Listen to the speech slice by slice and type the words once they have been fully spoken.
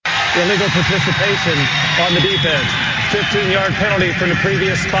illegal participation on the defense. 15-yard penalty from the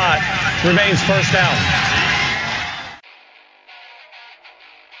previous spot. Remains first down.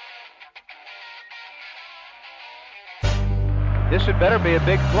 This had better be a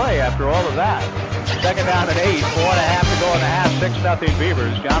big play after all of that. Second down and 8, 4.5 to go in the half, 6-0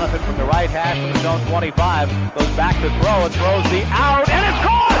 Beavers. Jonathan from the right hash from the zone 25 goes back to throw and throws the out, and it's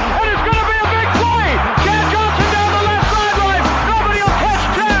caught, and it's going to be a big play. Chad Johnson down the left sideline. Nobody will catch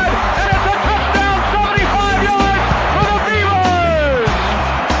Chad, and it's a touchdown, 75 yards for the Beavers.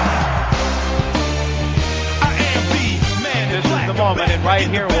 This is the moment, and right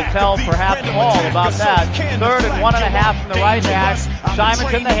here will tell perhaps all about that. 3rd and 1.5 from the right hash.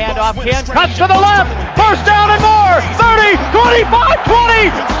 Simonson the handoff. Ken cuts to the left. First down and more. 30, 25, 20.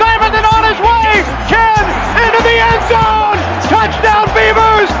 Simonson on his way. Ken into the end zone. Touchdown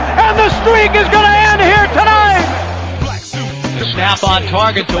Beavers. And the streak is going to end here tonight. The snap on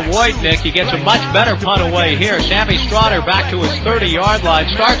target to Wojtnik. He gets a much better punt away here. Sammy Stroughter back to his 30-yard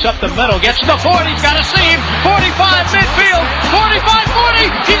line. Starts up the middle. Gets to the 40. He's got a seam. 45 midfield. 45,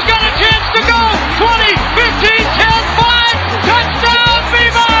 40. He's got a chance to go. 20, 15, 10, 5. Touchdown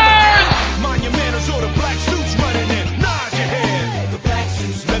Beavers! Monumentals or the black suits running in. Nod your head. The black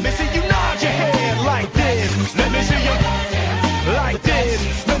suits. Let me see you nod your head like this. Let me see you like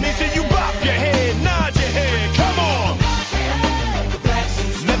this. Let me see you bop your head. Nod your head. Come on.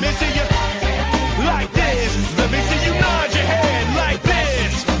 Let me see you like this. Let me see you nod your head like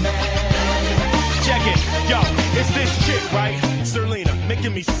this. Check it. Yo, it's this chick, right? Serlina,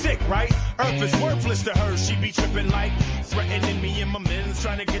 making me sick, right? Earth is worthless to her. She be tripping like threatening me and my men's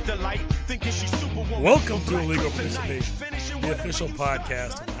trying to get the light. Thinking she's Superwoman. Welcome to Illegal Participation, the official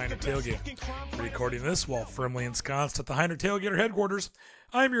podcast of the Heiner Tailgate. Recording this while firmly ensconced at the Heiner Tailgater headquarters,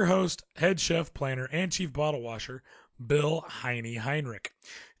 I'm your host, head chef, planner, and chief bottle washer, Bill Heine Heinrich.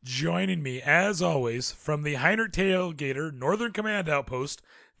 Joining me, as always, from the Heiner Tailgater Northern Command Outpost,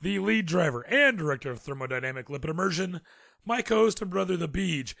 the lead driver and director of thermodynamic lipid immersion, my co-host and brother, the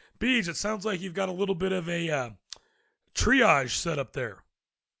Beej. Beej, it sounds like you've got a little bit of a triage set up there.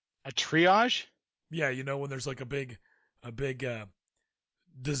 A triage? Yeah, you know when there's like a big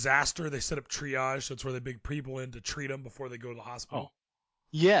disaster, they set up triage. That's where they bring people in to treat them before they go to the hospital. Oh,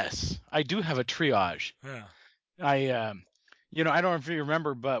 yes, I do have a triage. Yeah. I don't know if you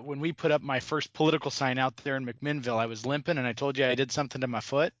remember, but when we put up my first political sign out there in McMinnville, I was limping, and I told you I did something to my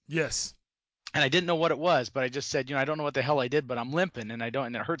foot. Yes. And I didn't know what it was, but I just said, I don't know what the hell I did, but I'm limping, and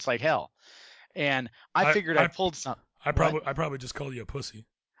and it hurts like hell. And I figured I pulled something. I probably just called you a pussy.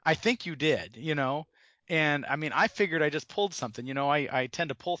 I think you did, and I mean, I figured I just pulled something, I tend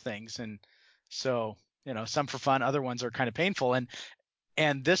to pull things, and so, some for fun, other ones are kind of painful.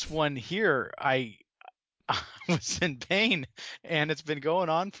 And this one here, I was in pain, and it's been going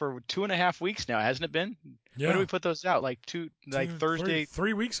on for 2.5 weeks now, hasn't it been? Yeah. When did we put those out? Thursday?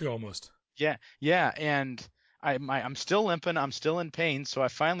 3 weeks ago almost. Yeah. And I'm still limping. I'm still in pain. So I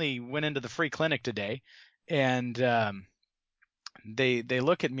finally went into the free clinic today, and they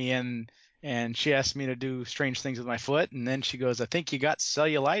look at me and she asked me to do strange things with my foot, and then she goes, "I think you got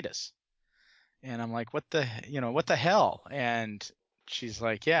cellulitis." And I'm like, what the hell? And she's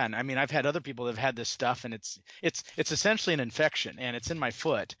like, yeah. And I mean, I've had other people that have had this stuff, and it's essentially an infection, and it's in my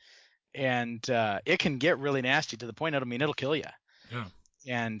foot, and it can get really nasty to the point it'll kill you. Yeah.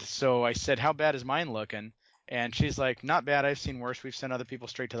 And so I said, how bad is mine looking? And she's like, not bad. I've seen worse. We've sent other people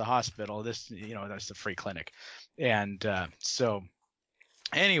straight to the hospital. That's the free clinic. And so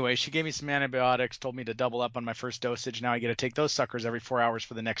anyway, she gave me some antibiotics, told me to double up on my first dosage. Now I get to take those suckers every 4 hours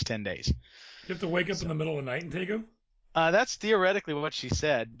for the next 10 days. You have to wake up in the middle of the night and take them? That's theoretically what she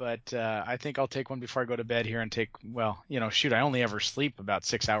said, but I think I'll take one before I go to bed here and I only ever sleep about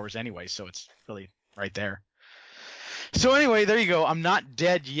 6 hours anyway, so it's really right there. So anyway, there you go. I'm not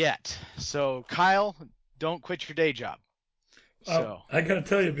dead yet. So Kyle, don't quit your day job. So I got to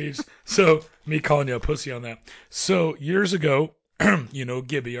tell you, Beach. So me calling you a pussy on that. So years ago,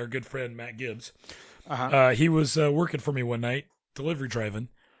 Gibby, our good friend, Matt Gibbs, he was working for me one night, delivery driving,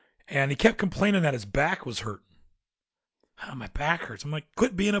 and he kept complaining that his back was hurting. Oh, my back hurts. I'm like,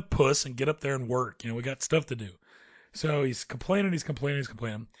 quit being a puss and get up there and work. We got stuff to do. So he's complaining.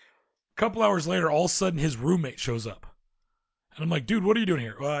 A couple hours later, all of a sudden, his roommate shows up. And I'm like, dude, what are you doing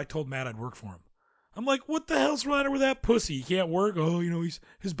here? Well, I told Matt I'd work for him. I'm like, what the hell's the matter with that pussy? He can't work? Oh,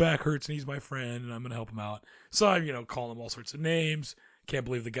 his back hurts and he's my friend and I'm going to help him out. So I'm, calling him all sorts of names. Can't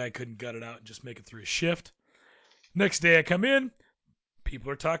believe the guy couldn't gut it out and just make it through his shift. Next day I come in.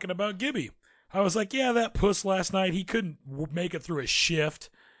 People are talking about Gibby. I was like, yeah, that puss last night, he couldn't make it through his shift.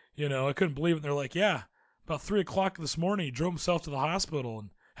 I couldn't believe it. And they're like, yeah, about 3 o'clock this morning, he drove himself to the hospital and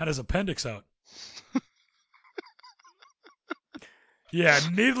had his appendix out. Yeah,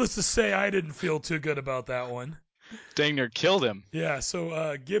 needless to say, I didn't feel too good about that one. Dang near killed him. Yeah,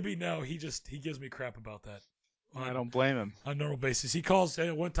 so Gibby now he gives me crap about that. I don't blame him. On a normal basis. He calls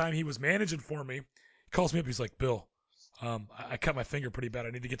one time he was managing for me. He calls me up, he's like, Bill, I cut my finger pretty bad.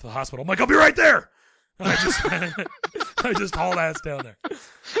 I need to get to the hospital. I'm like, I'll be right there. I just hauled ass down there.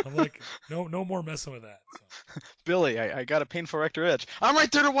 I'm like, no more messing with that. So. Billy, I got a painful rectal itch. I'm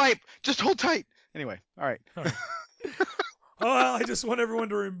right there to wipe. Just hold tight. Anyway, all right. Well, I just want everyone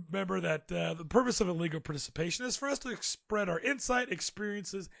to remember that the purpose of illegal participation is for us to spread our insight,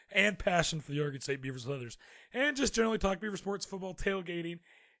 experiences, and passion for the Oregon State Beavers with others, and just generally talk Beaver sports, football, tailgating,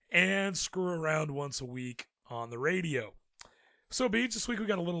 and screw around once a week on the radio. So, Beach, this week we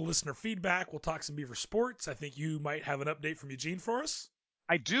got a little listener feedback. We'll talk some Beaver sports. I think you might have an update from Eugene for us.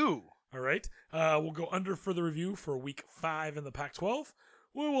 I do. All right. We'll go under for the review for Week 5 in the Pac-12.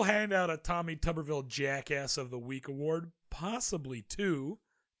 We will hand out a Tommy Tuberville Jackass of the Week award, possibly 2,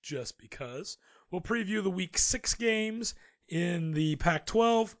 just because. We'll preview the Week 6 games in the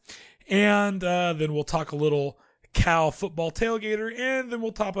Pac-12, and then we'll talk a little Cal football tailgater, and then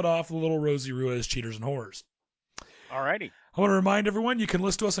we'll top it off with a little Rosie Ruiz Cheaters and Horrors. All righty. I want to remind everyone you can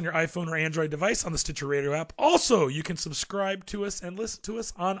listen to us on your iPhone or Android device on the Stitcher Radio app. Also, you can subscribe to us and listen to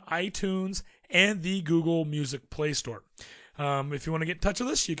us on iTunes and the Google Music Play Store. If you want to get in touch with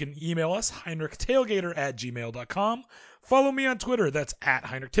us, you can email us, heinrichtailgater@gmail.com. Follow me on Twitter. That's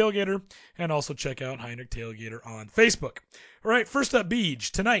 @HeinrichTailgater. And also check out Heinrich Tailgater on Facebook. All right, first up,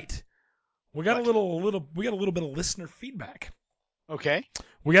 Beej. Tonight, we got a little bit of listener feedback. Okay.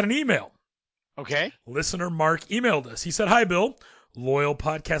 We got an email. Okay. Listener Mark emailed us. He said, "Hi, Bill. Loyal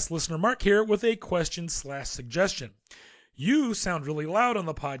podcast listener Mark here with a question/suggestion. You sound really loud on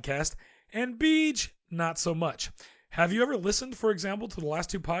the podcast, and Beej, not so much. Have you ever listened, for example, to the last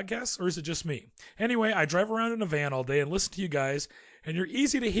 2 podcasts, or is it just me? Anyway, I drive around in a van all day and listen to you guys, and you're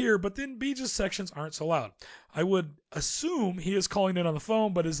easy to hear, but then Beej's sections aren't so loud. I would assume he is calling in on the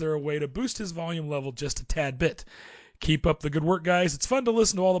phone, but is there a way to boost his volume level just a tad bit? Keep up the good work, guys. It's fun to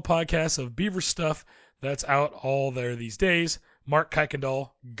listen to all the podcasts of Beaver stuff that's out all there these days. Mark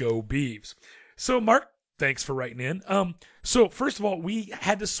Kuykendall, go Beavs." So, Mark, thanks for writing in. So, first of all, we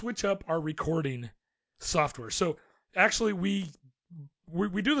had to switch up our recording software. So, actually, we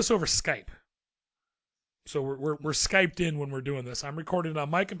do this over Skype. So we're Skyped in when we're doing this. I'm recording it on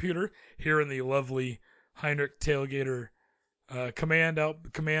my computer here in the lovely Heinrich Tailgater command.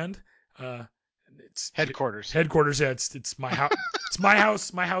 It's Headquarters. Yeah, it's my house. It's my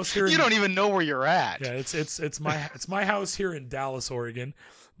house. My house here. You don't even know where you're at. Yeah, it's my house here in Dallas, Oregon.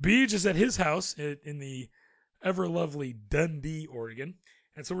 Beej is at his house in the ever lovely Dundee, Oregon,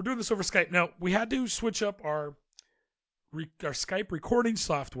 and so we're doing this over Skype. Now we had to switch up our Skype recording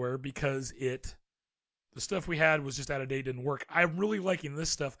software because the stuff we had was just out of date, didn't work. I'm really liking this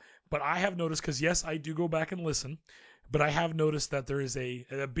stuff, but I have noticed, because yes, I do go back and listen, but I have noticed that there is a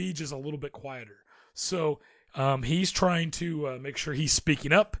Beej is a little bit quieter. So he's trying to make sure he's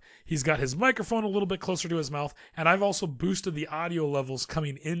speaking up. He's got his microphone a little bit closer to his mouth, and I've also boosted the audio levels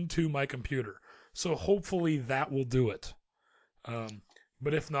coming into my computer. So hopefully that will do it.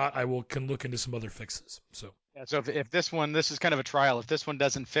 But if not, can look into some other fixes. So. Yeah, so if this is kind of a trial. If this one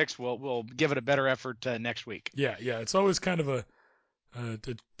doesn't fix, we'll give it a better effort next week. Yeah. It's always kind of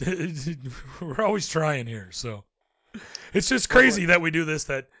we're always trying here. So it's just crazy that we do this,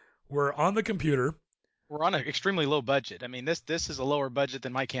 that we're on the computer. We're on an extremely low budget. I mean, this is a lower budget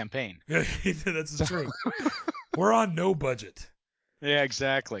than my campaign. Yeah, that's true. We're on no budget. Yeah,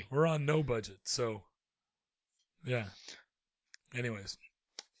 exactly. We're on no budget. So, yeah. Anyways.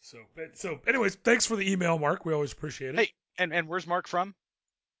 So anyways, thanks for the email, Mark. We always appreciate it. Hey, and where's Mark from?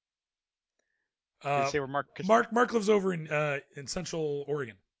 Did you say where Mark lives over in Central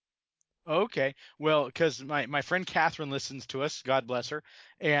Oregon. Okay. Well, because my friend Catherine listens to us, God bless her,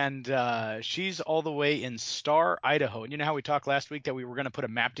 and she's all the way in Star, Idaho. And you know how we talked last week that we were going to put a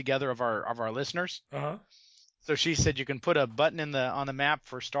map together of our listeners? Uh-huh. So she said you can put a button on the map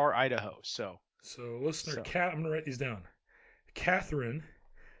for Star, Idaho. So listener Cat, I'm going to write these down. Catherine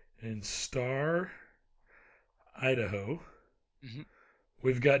in Star, Idaho. Mm-hmm.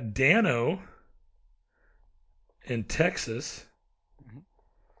 We've got Dano in Texas. Mm-hmm.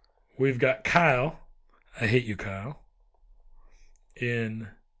 We've got Kyle. I hate you, Kyle. In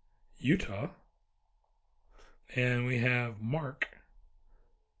Utah. And we have Mark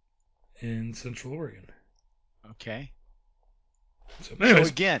in Central Oregon. Okay. So anyways,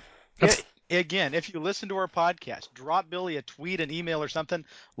 again, if you listen to our podcast, drop Billy a tweet, an email, or something.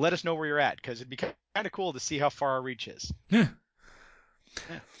 Let us know where you're at, because it'd be kind of cool to see how far our reach is. Yeah.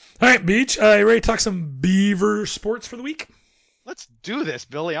 Yeah. All right, Beach. You ready to talk some Beaver sports for the week? Let's do this,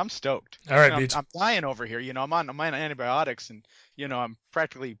 Billy. I'm stoked. All right, You know, Beach. I'm dying over here. I'm on antibiotics, and I'm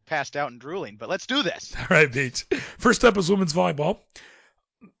practically passed out and drooling. But let's do this. All right, Beach. First up is women's volleyball.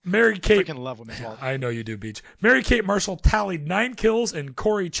 Mary Kate. Freaking love women's volleyball. I know you do, Beach. Mary Kate Marshall tallied 9 kills, and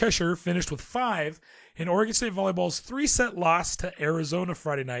Corey Cheshire finished with 5 in Oregon State Volleyball's 3-set loss to Arizona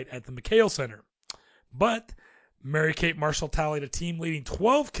Friday night at the McHale Center. But Mary Kate Marshall tallied a team-leading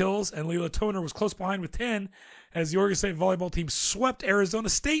 12 kills, and Leila Toner was close behind with 10 as the Oregon State Volleyball team swept Arizona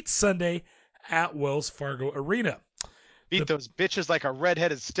State Sunday at Wells Fargo Arena. Beat those bitches like a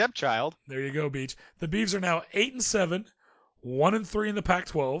redheaded stepchild. There you go, Beach. The Beavs are now 8-7, 1-3 in the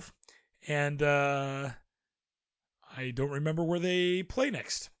Pac-12, and I don't remember where they play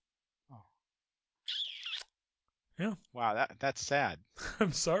next. Oh. Yeah. Wow, that's sad.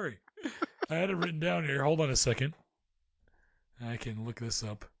 I'm sorry. I had it written down here. Hold on a second. I can look this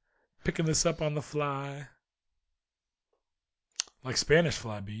up. Picking this up on the fly. Like Spanish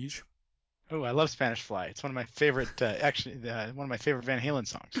Fly, Beach. Oh, I love Spanish Fly. It's one of my favorite, one of my favorite Van Halen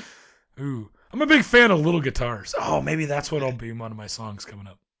songs. Ooh. I'm a big fan of little guitars. Oh, maybe that's what will be one of my songs coming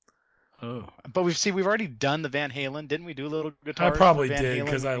up. Oh, but we've already done the Van Halen. Didn't we do little guitars? I probably for Van did Halen?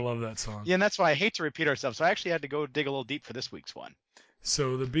 because I love that song. Yeah, and that's why I hate to repeat ourselves. So I actually had to go dig a little deep for this week's one.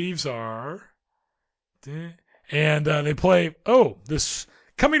 So the Beavs are, and they play. Oh, this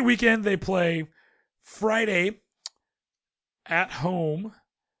coming weekend they play Friday at home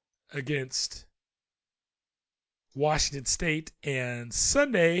against Washington State and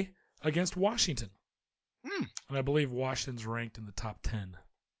Sunday against Washington. And I believe Washington's ranked in the top 10.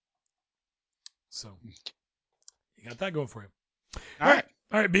 So you got that going for you. All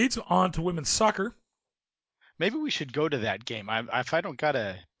right, Beats, on to women's soccer. Maybe we should go to that game. If I don't got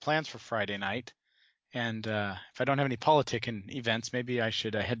plans for Friday night, and if I don't have any politicking events, maybe I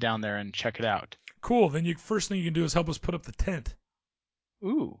should head down there and check it out. Cool. Then first thing you can do is help us put up the tent.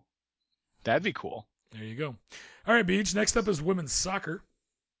 Ooh, that'd be cool. There you go. All right, Beach. Next up is women's soccer.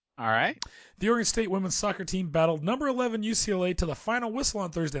 All right. The Oregon State women's soccer team battled number 11 UCLA to the final whistle on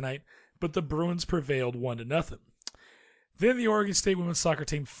Thursday night, but the Bruins prevailed 1-0. Then the Oregon State women's soccer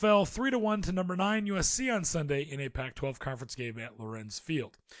team fell 3-1 to number 9 USC on Sunday in a Pac-12 conference game at Lorenz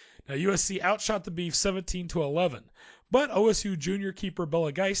Field. Now USC outshot the Beef 17-11, but OSU junior keeper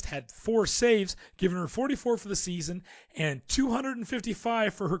Bella Geist had 4 saves, giving her 44 for the season and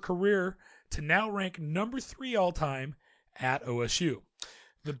 255 for her career to now rank number 3 all-time at OSU.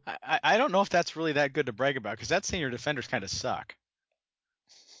 I don't know if that's really that good to brag about because that senior defenders kind of suck.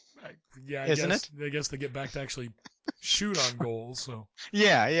 Yeah, I guess they get back to actually shoot on goals. So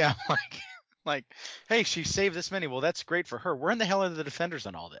yeah, like, hey, she saved this many. Well, that's great for her. Where in the hell are the defenders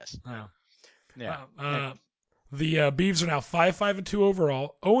on all this? Yeah. The Beavs are now 5-5-2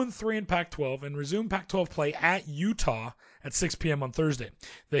 overall, 0-3 in Pac-12, and resume Pac-12 play at Utah at 6 p.m. on Thursday.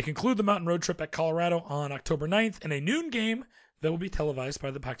 They conclude the mountain road trip at Colorado on October 9th in a noon game that will be televised by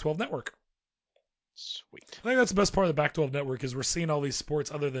the Pac-12 network. Sweet. I think that's the best part of the Pac-12 network is we're seeing all these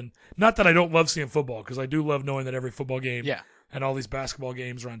sports other than, not that I don't love seeing football, because I do love knowing that every football game and all these basketball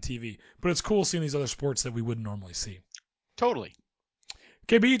games are on TV. But it's cool seeing these other sports that we wouldn't normally see. Totally.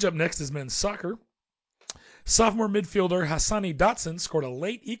 KBH up next is men's soccer. Sophomore midfielder Hassani Dotson scored a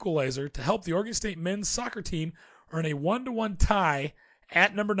late equalizer to help the Oregon State men's soccer team earn a 1-1 tie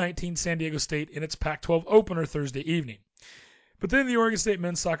at number 19 San Diego State in its Pac-12 opener Thursday evening. But then the Oregon State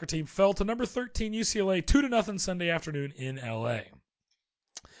men's soccer team fell to number 13 UCLA 2-0 Sunday afternoon in LA.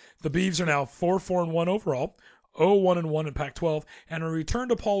 The Beavs are now 4-4-1 overall, 0-1-1 in Pac-12, and will return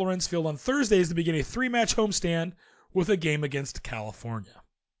to Paul Lorenz Field on Thursdays to begin a 3-match homestand with a game against California.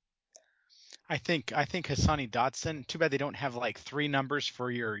 I think Hassani Dotson, too bad they don't have like 3 numbers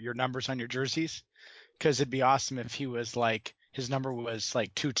for your numbers on your jerseys, because it'd be awesome if he was like, his number was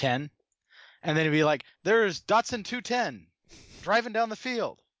like 210, and then it'd be like, there's Dotson 210 driving down the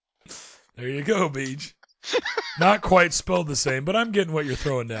field. There you go, Beach. Not quite spelled the same, but I'm getting what you're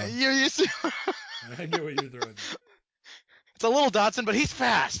throwing down. You see? I get what you're throwing down. It's a little Dotson, but he's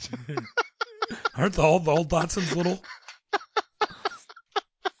fast. Aren't the old Dotsons little?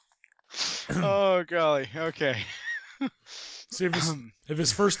 Oh, golly. Okay. See, if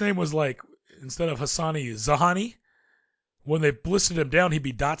his first name was like, instead of Hassani, Zahani, when they listed him down, he'd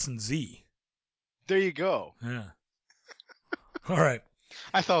be Dotson Z. There you go. Yeah. All right.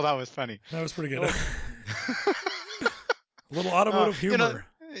 I thought that was funny. That was pretty good. A little automotive humor.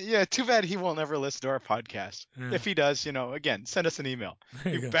 Yeah, too bad he won't ever listen to our podcast. Yeah. If he does, again, send us an email.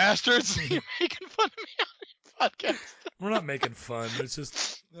 You bastards, you're making fun of me on your podcast. We're not making fun. It's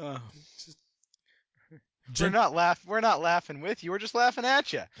just We're not laughing with you. We're just laughing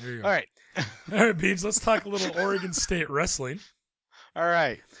at you. There you go. All right. All right, Beach, let's talk a little Oregon State wrestling. All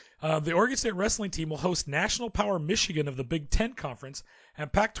right. The Oregon State wrestling team will host National Power Michigan of the Big Ten Conference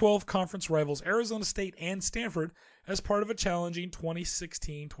and Pac-12 conference rivals Arizona State and Stanford as part of a challenging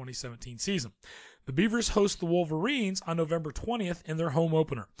 2016-2017 season. The Beavers host the Wolverines on November 20th in their home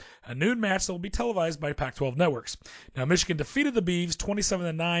opener, a noon match that will be televised by Pac-12 networks. Now, Michigan defeated the Beavs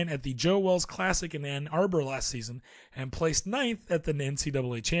 27-9 at the Joe Wells Classic in Ann Arbor last season and placed 9th at the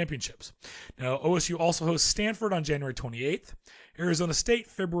NCAA Championships. Now, OSU also hosts Stanford on January 28th, Arizona State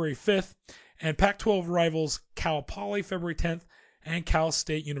February 5th, and Pac-12 rivals Cal Poly February 10th, and Cal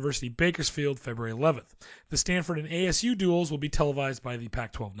State University Bakersfield February 11th. The Stanford and ASU duels will be televised by the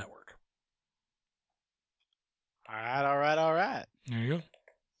Pac-12 network. All right. There you go.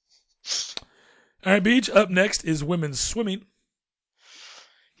 All right, Beach, up next is women's swimming.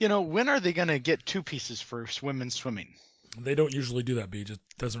 You know, when are they going to get two pieces for women's swimming? They don't usually do that, Beach. It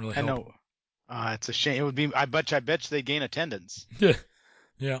doesn't really help. I know. It's a shame. It would be. I bet you they gain attendance.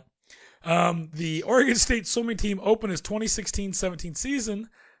 Yeah. The Oregon State swimming team opened its 2016-17 season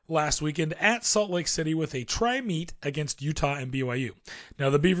last weekend at Salt Lake City with a tri-meet against Utah and BYU.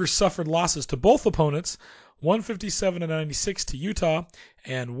 Now, the Beavers suffered losses to both opponents, 157-96 to Utah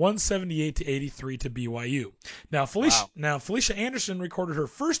and 178-83 to BYU. Now, Felicia Anderson recorded her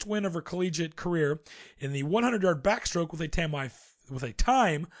first win of her collegiate career in the 100-yard backstroke with a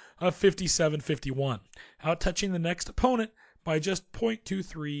time of 57.51, out-touching the next opponent by just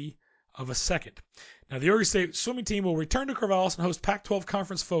 0.23 of a second. Now, the Oregon State swimming team will return to Corvallis and host Pac-12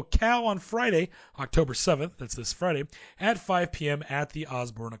 Conference foe Cal on Friday, October 7th, that's this Friday, at 5 p.m. at the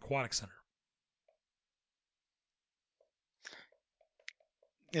Osborne Aquatic Center.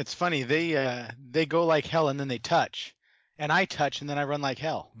 It's funny. They go like hell and then they touch. And I touch and then I run like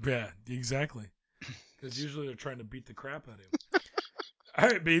hell. Yeah, exactly. Because usually they're trying to beat the crap out of him. All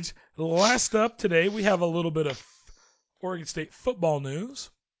right, Beach. Last up today, we have a little bit of Oregon State football news.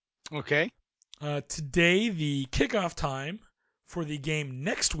 Okay. Today, the kickoff time for the game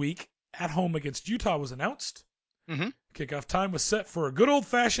next week at home against Utah was announced. Mm-hmm. Kickoff time was set for a good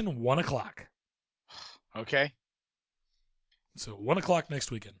old-fashioned 1 o'clock. Okay. So 1 o'clock next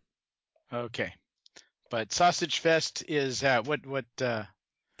weekend. Okay. But Sausage Fest is what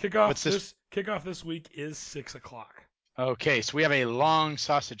Kickoff this week is 6 o'clock. Okay, so we have a long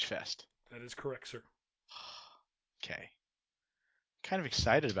Sausage Fest. That is correct, sir. Okay. Kind of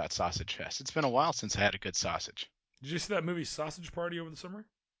excited about Sausage Fest. It's been a while since I had a good sausage. Did you see that movie Sausage Party over the summer?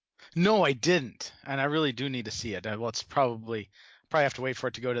 No, I didn't, and I really do need to see it. Well, it's probably have to wait for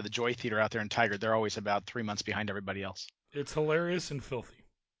it to go to the Joy Theater out there in Tigard. They're always about 3 months behind everybody else. It's hilarious and filthy.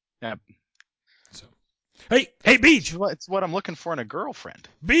 Yep. So, hey, Beach. It's what I'm looking for in a girlfriend.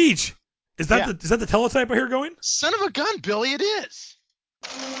 Beach. Is that the teletype I hear going? Son of a gun, Billy, it is.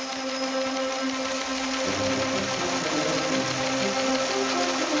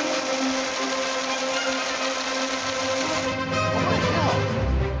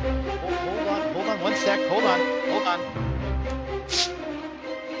 Hold on 1 sec. Hold on.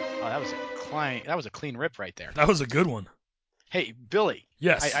 Oh, that was a clean rip right there. That was a good one. Hey, Billy.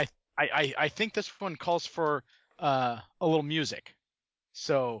 Yes. I think this one calls for a little music.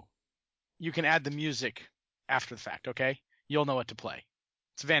 So you can add the music after the fact, okay? You'll know what to play.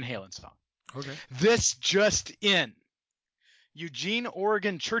 It's a Van Halen song. Okay. This just in. Eugene,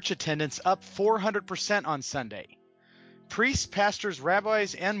 Oregon church attendance up 400% on Sunday. Priests, pastors,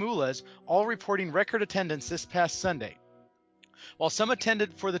 rabbis, and mullahs all reporting record attendance this past Sunday. While some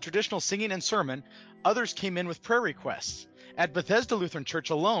attended for the traditional singing and sermon, others came in with prayer requests. At Bethesda Lutheran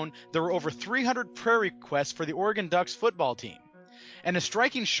Church alone, there were over 300 prayer requests for the Oregon Ducks football team. And a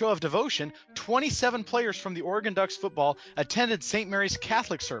striking show of devotion, 27 players from the Oregon Ducks football attended St. Mary's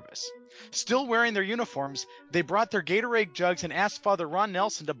Catholic service. Still wearing their uniforms, they brought their Gatorade jugs and asked Father Ron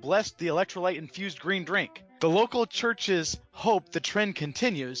Nelson to bless the electrolyte-infused green drink. The local churches hope the trend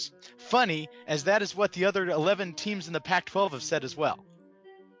continues. Funny, as that is what the other 11 teams in the Pac-12 have said as well.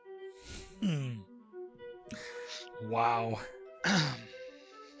 Wow.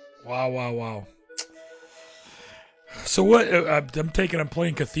 Wow. So what? I'm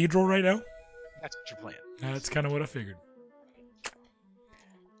playing Cathedral right now? That's what you're playing. That's kind of what I figured.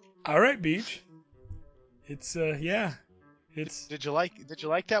 All right, Beach. It's It's. Did you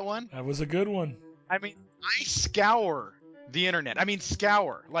like that one? That was a good one. I mean, I scour the internet. I mean,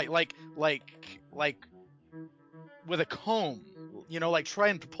 scour like with a comb. You know, like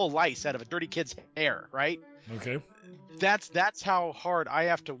trying to pull lice out of a dirty kid's hair, right? Okay. That's how hard I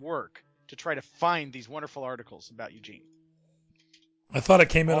have to work to try to find these wonderful articles about Eugene. I thought it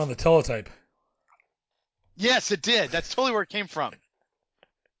came in on the teletype. Yes, it did. That's totally where it came from.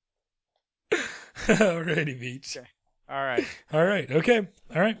 Alrighty, Beach. Okay. All right. All right. Okay.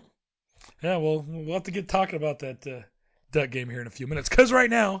 All right. Yeah, well, we'll have to get talking about that Duck game here in a few minutes. Because right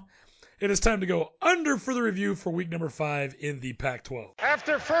now, it is time to go under for the review for week number 5 in the Pac-12.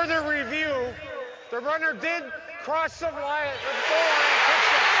 After further review, the runner did cross the line, the goal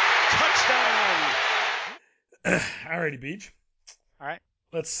line. Touchdown. Alrighty, Beach. All right.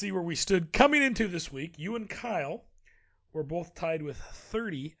 Let's see where we stood coming into this week. You and Kyle were both tied with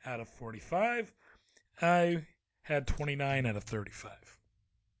 30 out of 45. I had 29 out of 35.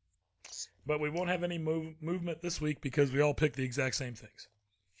 But we won't have any movement this week because we all picked the exact same things.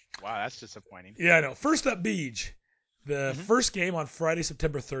 Wow, that's disappointing. Yeah, I know. First up, Beej. The first game on Friday,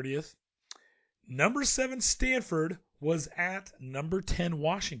 September 30th. Number 7 Stanford was at number 10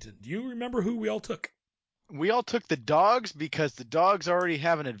 Washington. Do you remember who we all took? We all took the Dogs because the Dogs already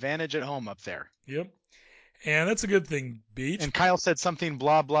have an advantage at home up there. Yep. And that's a good thing, Beach. And Kyle said something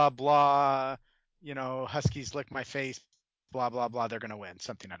blah, blah, blah. You know, Huskies lick my face. Blah, blah, blah. They're going to win.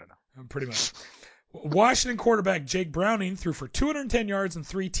 Something, I don't know. Pretty much. Washington quarterback Jake Browning threw for 210 yards and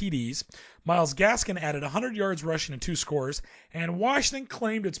 3 TDs. Myles Gaskin added 100 yards rushing and 2 scores. And Washington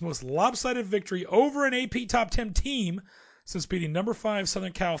claimed its most lopsided victory over an AP top 10 team since beating number 5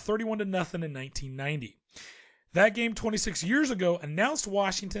 Southern Cal 31-0 in 1990. That game 26 years ago announced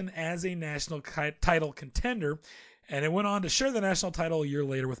Washington as a national title contender, and it went on to share the national title a year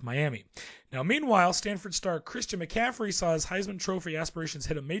later with Miami. Now, meanwhile, Stanford star Christian McCaffrey saw his Heisman Trophy aspirations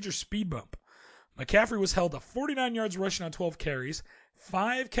hit a major speed bump. McCaffrey was held to 49 yards rushing on 12 carries,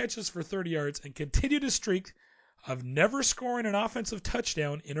 5 catches for 30 yards, and continued his streak of never scoring an offensive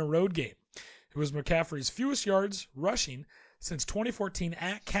touchdown in a road game. It was McCaffrey's fewest yards rushing since 2014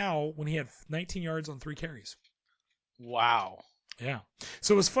 at Cal when he had 19 yards on 3 carries. Wow. Yeah.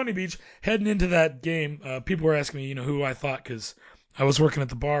 So it was funny, Beach. Heading into that game, people were asking me, who I thought, because I was working at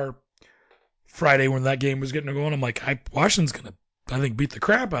the bar Friday when that game was getting going. I'm like, Washington's going to, I think, beat the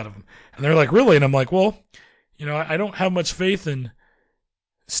crap out of them. And they're like, really? And I'm like, well, I don't have much faith in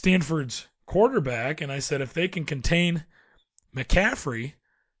Stanford's quarterback. And I said, if they can contain McCaffrey,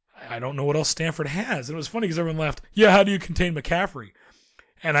 I don't know what else Stanford has. And it was funny because everyone laughed. Yeah, how do you contain McCaffrey?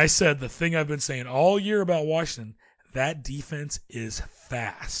 And I said the thing I've been saying all year about Washington, that defense is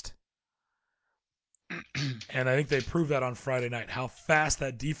fast. And I think they proved that on Friday night, how fast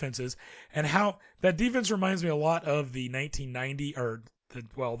that defense is, and how that defense reminds me a lot of the 1990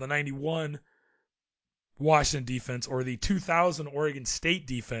 the 91 Washington defense or the 2000 Oregon State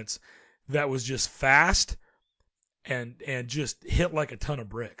defense that was just fast and just hit like a ton of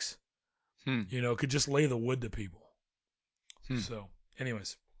bricks. Could just lay the wood to people. So,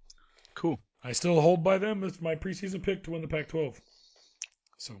 anyways. Cool. I still hold by them as my preseason pick to win the Pac-12.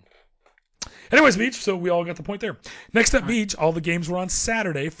 So, anyways, Beach, so we all got the point there. Next up, Beach, all the games were on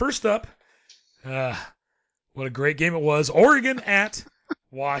Saturday. First up, what a great game it was. Oregon at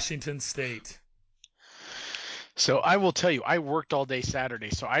Washington State. So I will tell you, I worked all day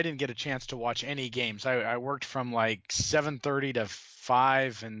Saturday, so I didn't get a chance to watch any games. I worked from like 7:30 to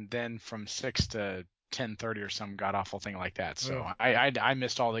 5, and then from 6 to 10:30 or some god awful thing like that. So I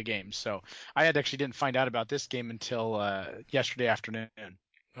missed all the games. So I actually didn't find out about this game until yesterday afternoon.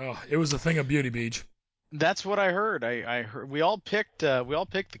 Oh, it was a thing of beauty, Beach. That's what I heard. I heard we all picked the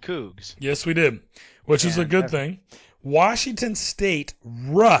Cougs. Yes, we did, which is a good thing. Washington State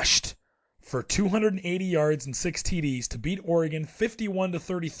rushed for 280 yards and 6 TDs to beat Oregon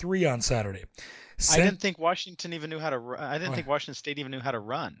 51-33 on Saturday. I didn't think Washington even knew how to. I didn't think Washington State even knew how to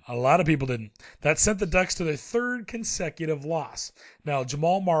run. A lot of people didn't. That sent the Ducks to their 3rd consecutive loss. Now,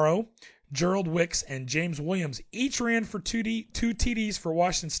 Jamal Morrow, Gerald Wicks, and James Williams each ran for 2 TDs for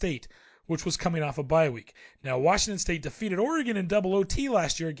Washington State, which was coming off a bye week. Now, Washington State defeated Oregon in double OT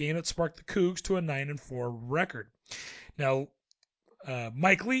last year, a game that sparked the Cougs to a 9-4 record. Now,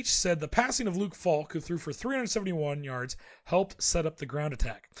 Mike Leach said the passing of Luke Falk, who threw for 371 yards, helped set up the ground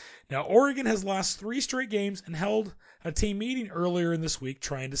attack. Now, Oregon has lost 3 straight games and held a team meeting earlier in this week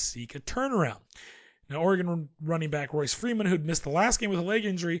trying to seek a turnaround. Now, Oregon running back Royce Freeman, who'd missed the last game with a leg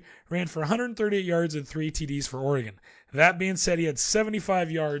injury, ran for 138 yards and 3 TDs for Oregon. That being said, he had 75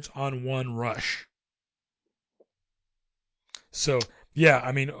 yards on 1 rush. So, yeah,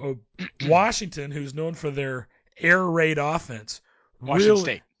 I mean, Washington, who's known for their air raid offense,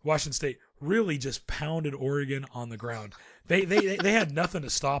 Washington State really just pounded Oregon on the ground. They had nothing to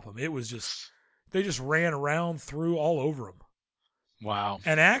stop them. It was just they just ran around through all over them. Wow.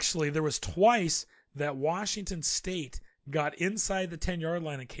 And actually, there was twice that Washington State got inside the 10-yard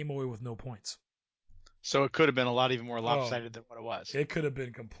line and came away with no points. So it could have been a lot even more lopsided than what it was. It could have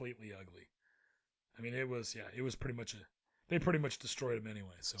been completely ugly. I mean, it was pretty much they pretty much destroyed him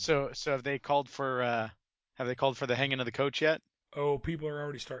anyway. So have they called for the hanging of the coach yet? Oh, people are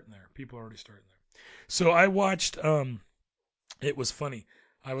already starting there. So I watched. It was funny.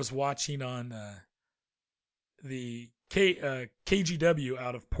 I was watching on the KGW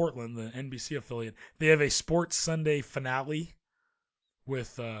out of Portland, the NBC affiliate. They have a Sports Sunday finale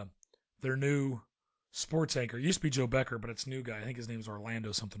with their new sports anchor. It used to be Joe Becker, but it's a new guy. I think his name is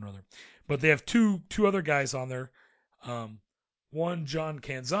Orlando something or other. But they have two other guys on there. One John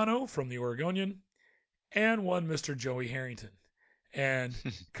Canzano from the Oregonian, and one Mr. Joey Harrington. And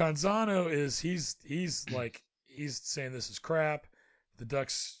Canzano he's saying this is crap. The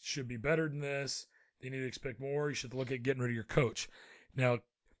Ducks should be better than this. They need to expect more. You should look at getting rid of your coach. Now,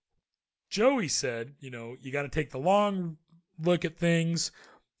 Joey said, you got to take the long look at things.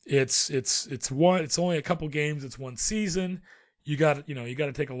 It's only a couple games. It's one season. You got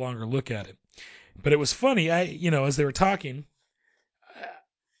to take a longer look at it. But it was funny. As they were talking,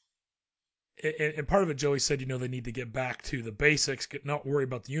 and part of it, Joey said, they need to get back to the basics, not worry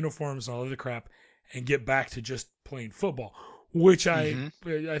about the uniforms and all other crap, and get back to just playing football, which I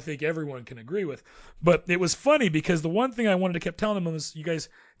think everyone can agree with. But it was funny because the one thing I wanted to keep telling them was, you guys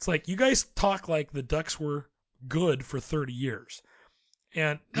talk like the Ducks were good for 30 years.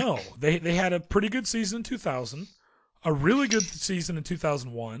 And no, they had a pretty good season in 2000, a really good season in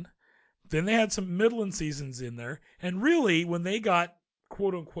 2001. Then they had some middling seasons in there. And really, when they got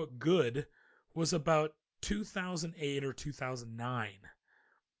quote unquote good, was about 2008 or 2009,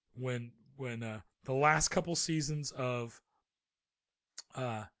 when the last couple seasons of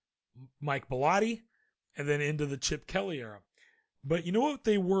Mike Bellotti, and then into the Chip Kelly era. But you know what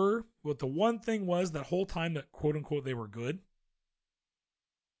they were? What the one thing was that whole time that quote unquote they were good?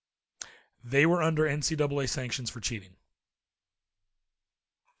 They were under NCAA sanctions for cheating.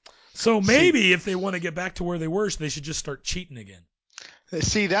 So maybe if they want to get back to where they were, they should just start cheating again.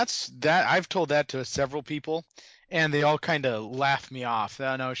 See, that's I've told that to several people, and they all kind of laugh me off.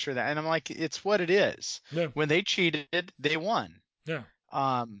 No, sure that, and I'm like, it's what it is. Yeah. When they cheated, they won. Yeah.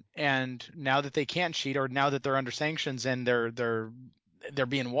 And now that they can't cheat, or now that they're under sanctions and they're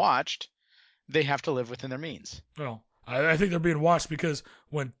being watched, they have to live within their means. Well, I think they're being watched because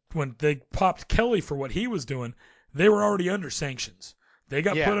when they popped Kelly for what he was doing, they were already under sanctions. They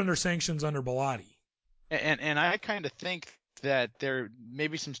got put under sanctions under Bellotti. And I kind of think that there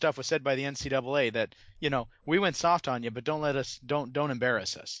maybe some stuff was said by the NCAA that, we went soft on you, but don't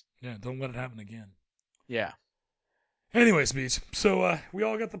embarrass us. Yeah, don't let it happen again. Yeah. Anyways, Beach, so we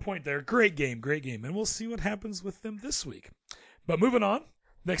all got the point there. Great game. And we'll see what happens with them this week. But moving on,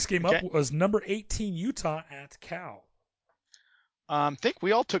 next game up was number 18 Utah at Cal. I think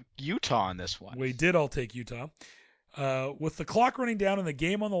we all took Utah on this one. We did all take Utah. With the clock running down and the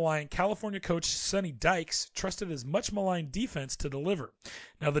game on the line, California coach Sonny Dykes trusted his much maligned defense to deliver.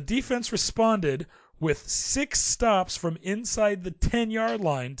 Now, the defense responded with 6 stops from inside the 10-yard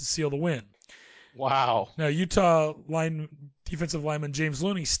line to seal the win. Wow. Now, Utah defensive lineman James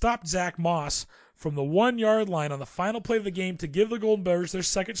Looney stopped Zach Moss from the 1-yard line on the final play of the game to give the Golden Bears their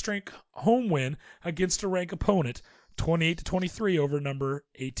second-straight home win against a ranked opponent, 28-23 over number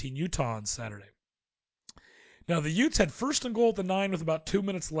 18 Utah on Saturday. Now, the Utes had first and goal at the 9 with about 2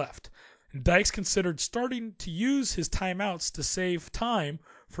 minutes left. And Dykes considered starting to use his timeouts to save time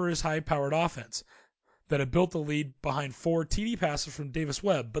for his high-powered offense that had built the lead behind 4 TD passes from Davis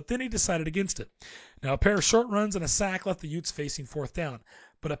Webb, but then he decided against it. Now, a pair of short runs and a sack left the Utes facing 4th down,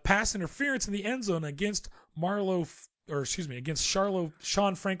 but a pass interference in the end zone against Sean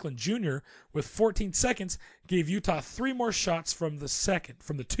Franklin Jr. with 14 seconds gave Utah 3 more shots from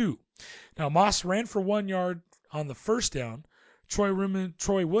the 2. Now, Moss ran for 1 yard on the first down.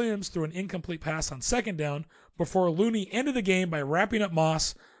 Troy Williams threw an incomplete pass on second down before Looney ended the game by wrapping up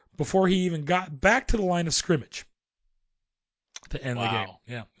Moss before he even got back to the line of scrimmage to end the game.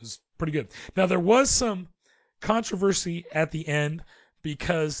 Yeah, it was pretty good. Now, there was some controversy at the end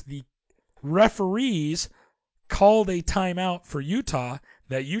because the referees called a timeout for Utah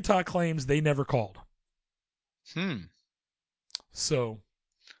that Utah claims they never called. So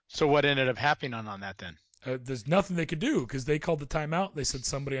what ended up happening on that then? There's nothing they could do because they called the timeout. They said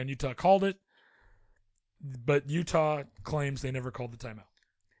somebody on Utah called it, but Utah claims they never called the timeout.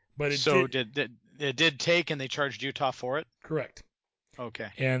 But it did take, and they charged Utah for it? Correct. Okay.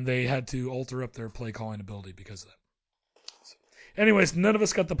 And they had to alter up their play calling ability because of that. So, anyways, none of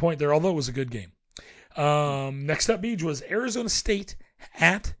us got the point there, although it was a good game. Next up, Beach, was Arizona State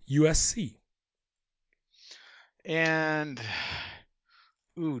at USC. And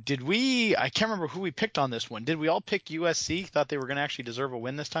Ooh, did we? I can't remember who we picked on this one. Did we all pick USC? Thought they were going to actually deserve a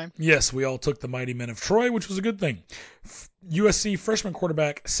win this time? Yes, we all took the mighty men of Troy, which was a good thing. USC freshman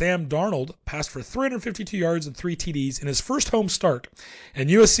quarterback Sam Darnold passed for 352 yards and 3 TDs in his first home start, and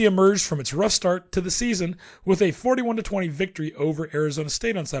USC emerged from its rough start to the season with a 41-20 victory over Arizona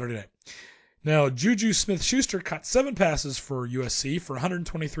State on Saturday night. Now, Juju Smith-Schuster caught 7 passes for USC for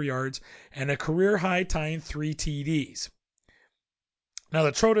 123 yards and a career-high tying 3 TDs. Now,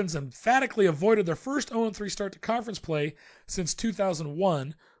 the Trojans emphatically avoided their first 0-3 start to conference play since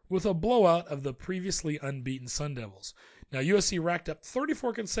 2001 with a blowout of the previously unbeaten Sun Devils. Now, USC racked up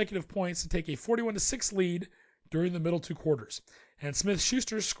 34 consecutive points to take a 41-6 lead during the middle 2 quarters, and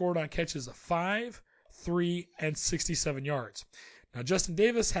Smith-Schuster scored on catches of 5, 3, and 67 yards. Now, Justin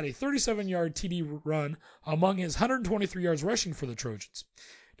Davis had a 37-yard TD run among his 123 yards rushing for the Trojans.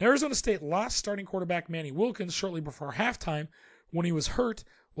 Now, Arizona State lost starting quarterback Manny Wilkins shortly before halftime when he was hurt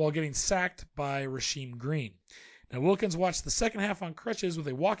while getting sacked by Rasheem Green. Now, Wilkins watched the second half on crutches with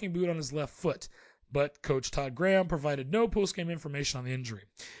a walking boot on his left foot, but Coach Todd Graham provided no postgame information on the injury.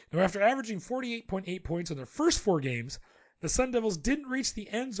 Now, after averaging 48.8 points in their first 4 games, the Sun Devils didn't reach the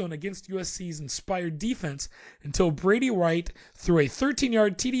end zone against USC's inspired defense until Brady White threw a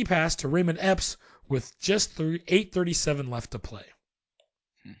 13-yard TD pass to Raymond Epps with just 8:37 left to play.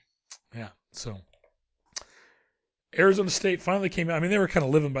 Yeah, so Arizona State finally came out. I mean, they were kind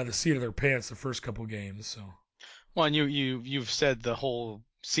of living by the seat of their pants the first couple games. So, well, and you've said the whole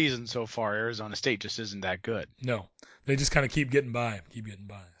season so far, Arizona State just isn't that good. No, they just kind of keep getting by.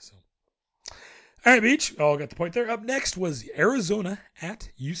 So, all right, Beach. All got the point there. Up next was Arizona at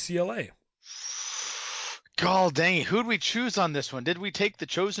UCLA. God dang it. Who'd we choose on this one? Did we take the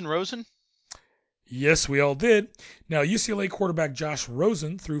chosen Rosen? Yes, we all did. Now, UCLA quarterback Josh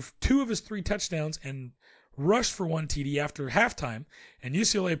Rosen threw 2 of his 3 touchdowns and rushed for 1 TD after halftime, and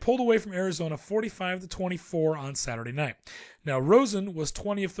UCLA pulled away from Arizona 45-24 on Saturday night. Now, Rosen was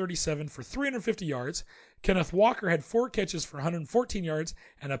 20 of 37 for 350 yards. Kenneth Walker had 4 catches for 114 yards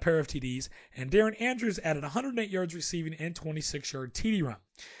and a pair of TDs, and Darren Andrews added 108 yards receiving and 26-yard TD run.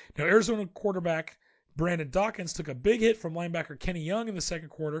 Now, Arizona quarterback Brandon Dawkins took a big hit from linebacker Kenny Young in the second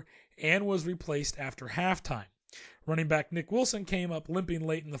quarter and was replaced after halftime. Running back Nick Wilson came up limping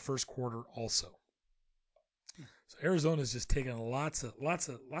late in the first quarter also. So Arizona's just taking lots of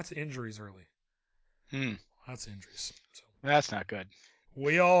injuries early. Lots of injuries. So that's not good.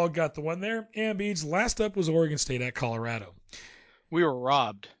 We all got the one there. And Beach, last up was Oregon State at Colorado. We were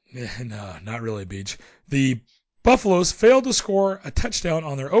robbed. No, not really, Beach. The Buffaloes failed to score a touchdown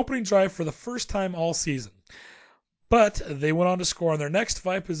on their opening drive for the first time all season. But they went on to score on their next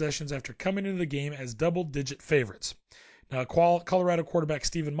 5 possessions after coming into the game as double-digit favorites. Now, Colorado quarterback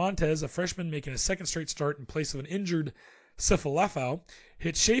Steven Montez, a freshman making a second straight start in place of an injured Sifo,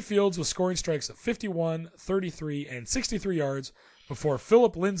 hit Shea Fields with scoring strikes of 51, 33, and 63 yards before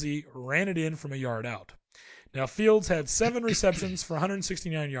Philip Lindsay ran it in from a yard out. Now, Fields had 7 receptions for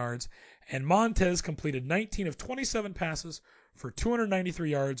 169 yards, and Montez completed 19 of 27 passes for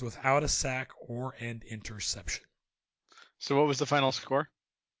 293 yards without a sack or an interception. So what was the final score?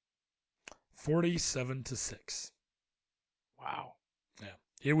 47-6. Wow. Yeah.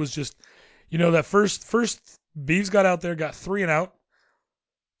 It was just, that first Beavs got out there, got 3 and out,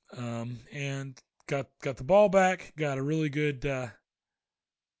 and got the ball back, got a really good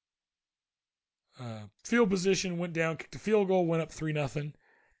field position, went down, kicked a field goal, went up 3-0.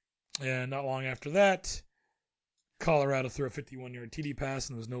 And not long after that, Colorado threw a 51-yard TD pass,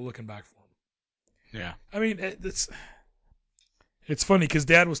 and there was no looking back for him. Yeah. I mean, it's funny because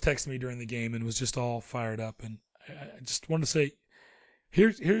Dad was texting me during the game and was just all fired up. And I just wanted to say,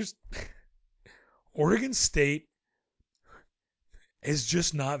 here's Oregon State is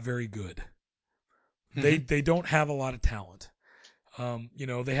just not very good. Mm-hmm. They don't have a lot of talent.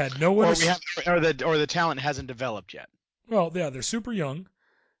 They had no one. Or the talent hasn't developed yet. Well, yeah, they're super young.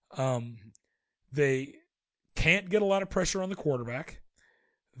 They can't get a lot of pressure on the quarterback.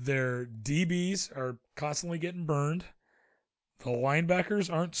 Their DBs are constantly getting burned. The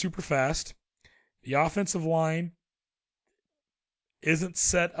linebackers aren't super fast. The offensive line isn't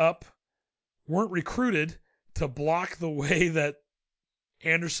set up, weren't recruited to block the way that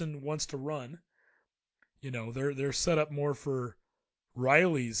Anderson wants to run. They're set up more for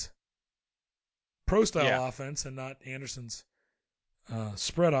Riley's pro-style offense and not Anderson's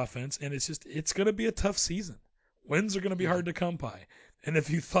spread offense. And it's going to be a tough season. Wins are going to be hard to come by. And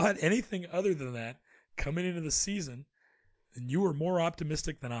if you thought anything other than that coming into the season, then you were more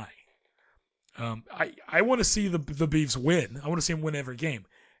optimistic than I. I want to see the Beavs win. I want to see them win every game.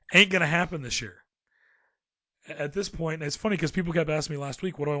 Ain't going to happen this year. at this point, it's funny because people kept asking me last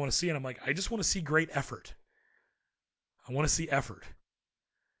week, what do I want to see? And I'm like, I just want to see great effort. I want to see effort.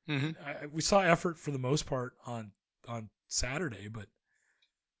 Mm-hmm. We saw effort for the most part on Saturday, but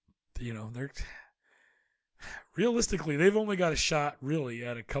they're realistically they've only got a shot really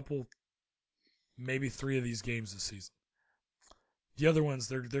at a couple, maybe 3 of these games this season. The other ones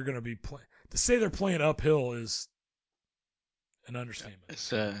they're going to be playing. To say they're playing uphill is an understatement.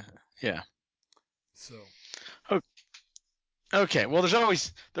 It's yeah. So. Okay. Well, there's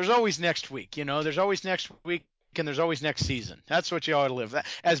always next week. There's always next week, and there's always next season. That's what you ought to live.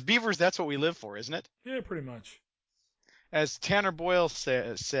 As Beavers, that's what we live for, isn't it? Yeah, pretty much. As Tanner Boyle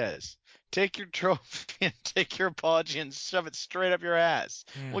says, take your trophy and take your apology and shove it straight up your ass.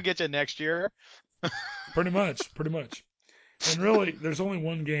 Yeah. We'll get you next year. Pretty much. And really, there's only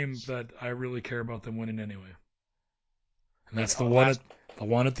one game that I really care about them winning anyway, and that's the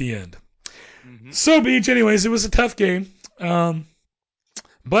one at the end. Mm-hmm. So, Beach, anyways, it was a tough game. But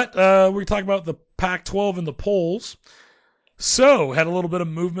we talk about the Pac-12 and the polls. So, had a little bit of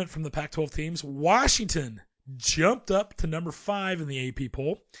movement from the Pac-12 teams. Washington jumped up to number 5 in the AP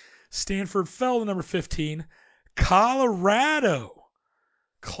poll. Stanford fell to number 15. Colorado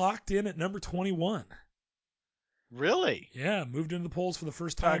clocked in at number 21. Really? Yeah, moved into the polls for the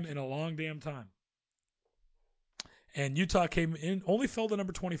first time in a long damn time. And Utah came in, only fell to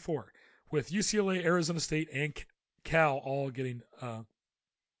number 24, with UCLA, Arizona State, and Cal all getting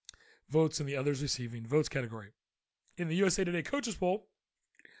votes in the others receiving votes category. In the USA Today Coaches Poll,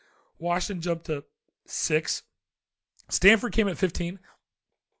 Washington jumped to 6. Stanford came at 15.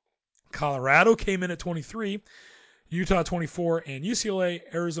 Colorado came in at 23. Utah 24, and UCLA,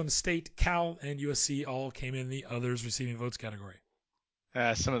 Arizona State, Cal, and USC all came in the others receiving votes category.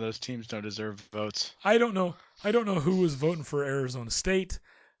 Some of those teams don't deserve votes. I don't know who was voting for Arizona State.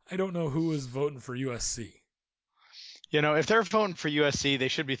 I don't know who was voting for USC. If they're voting for USC, they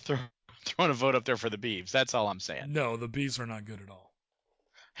should be throwing a vote up there for the Beavs. That's all I'm saying. No, the Beavs are not good at all.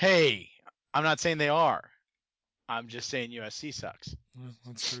 Hey, I'm not saying they are. I'm just saying USC sucks.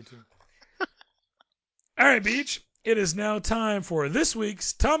 That's true, too. All right, Beach. It is now time for this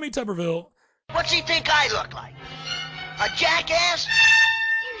week's Tommy Tuberville. What's he think I look like? A jackass?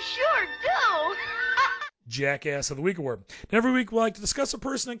 You sure do. Jackass of the Week award. And every week we like to discuss a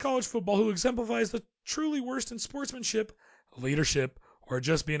person in college football who exemplifies the truly worst in sportsmanship, leadership, or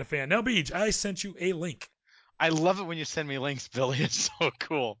just being a fan. Now, Beach, I sent you a link. I love it when you send me links, Billy. It's so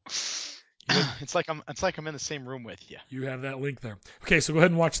cool. It's like I'm in the same room with you. You have that link there. Okay, so go ahead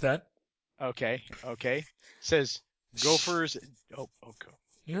and watch that. Okay. It says Gophers. Oh, okay.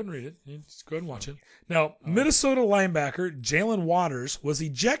 You can read it. You just go ahead and watch it. Now, Minnesota linebacker Jalen Waters was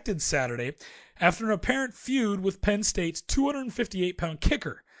ejected Saturday after an apparent feud with Penn State's 258-pound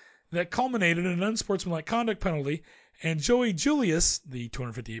kicker that culminated in an unsportsmanlike conduct penalty and Joey Julius, the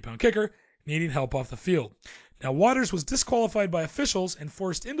 258-pound kicker, needing help off the field. Now, Waters was disqualified by officials and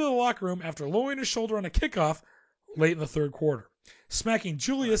forced into the locker room after lowering his shoulder on a kickoff late in the third quarter, smacking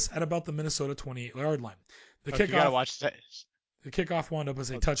Julius at about the Minnesota 28-yard line. You gotta watch that. The kickoff wound up as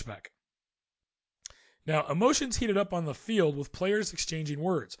a touchback. Now, emotions heated up on the field with players exchanging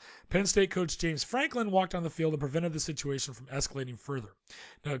words. Penn State coach James Franklin walked on the field and prevented the situation from escalating further.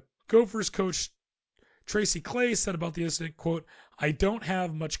 Now, Gophers coach Tracy Clay said about the incident, quote, "I don't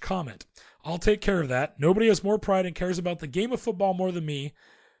have much comment. I'll take care of that. Nobody has more pride and cares about the game of football more than me.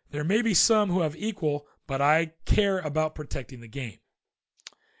 There may be some who have equal, but I care about protecting the game."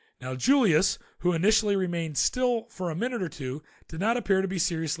 Now, Julius, who initially remained still for a minute or two, did not appear to be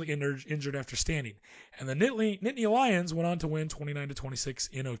seriously injured after standing, and the Nittany Lions went on to win 29-26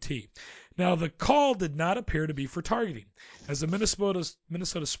 in OT. Now, the call did not appear to be for targeting, as the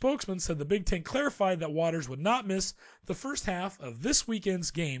Minnesota spokesman said the Big Ten clarified that Waters would not miss the first half of this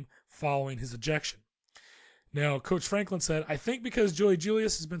weekend's game following his ejection. Now, Coach Franklin said, "I think because Joey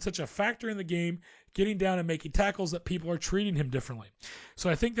Julius has been such a factor in the game, getting down and making tackles, that people are treating him differently. So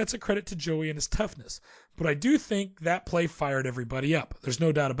I think that's a credit to Joey and his toughness. But I do think that play fired everybody up. There's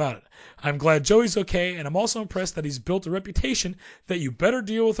no doubt about it. I'm glad Joey's okay, and I'm also impressed that he's built a reputation that you better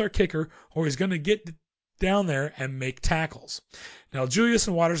deal with our kicker or he's going to get down there and make tackles." Now, Julius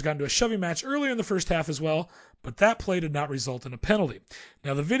and Waters got into a shoving match earlier in the first half as well, but that play did not result in a penalty.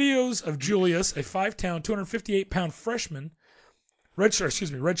 Now, the videos of Julius, a 5'10", 258-pound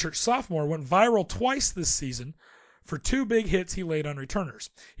redshirt sophomore, went viral twice this season for 2 big hits he laid on returners.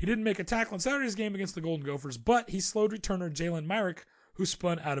 He didn't make a tackle in Saturday's game against the Golden Gophers, but he slowed returner Jalen Myrick, who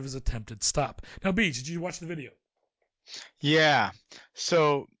spun out of his attempted stop. Now, Beach, did you watch the video? Yeah.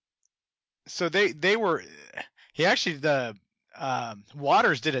 So they were. He actually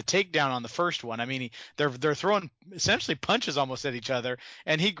Waters did a takedown on the first one. I mean, they're throwing essentially punches almost at each other,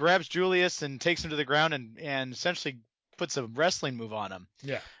 and he grabs Julius and takes him to the ground and essentially puts a wrestling move on him.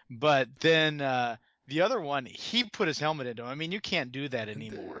 Yeah. But then the other one, he put his helmet into him. I mean, you can't do that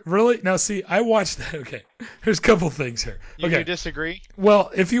anymore. Really? Now, see, I watched that. Okay, there's a couple things here. Okay. You disagree?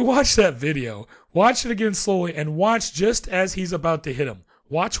 Well, if you watch that video, watch it again slowly and watch just as he's about to hit him.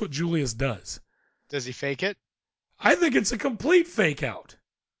 Watch what Julius does. Does he fake it? I think it's a complete fake out.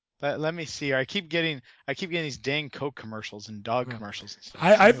 Let me see. I keep getting these dang Coke commercials and dog commercials and stuff.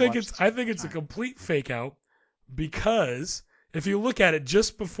 I think it's a complete fake out because if you look at it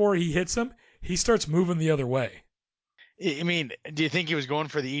just before he hits him, he starts moving the other way. I mean, do you think he was going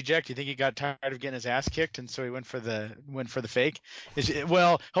for the eject? Do you think he got tired of getting his ass kicked and so he went for the fake?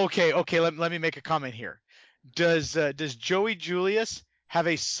 Okay. Let me make a comment here. Does Joey Julius have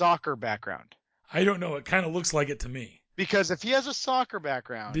a soccer background? I don't know. It kind of looks like it to me. Because if he has a soccer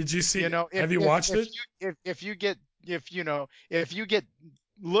background, did you see? Have you watched it? If you get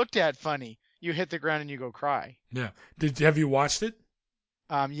looked at funny, you hit the ground and you go cry. Yeah. Have you watched it?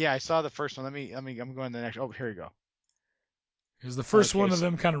 Yeah, I saw the first one. I'm going to the next. Oh, here you go. Here's the first one of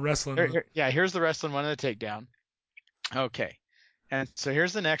them kind of wrestling. Here's the wrestling one and the takedown. Okay. And so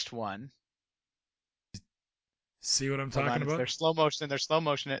here's the next one. See what I'm talking about? They're slow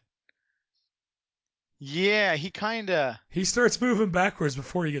motion it. Yeah, he starts moving backwards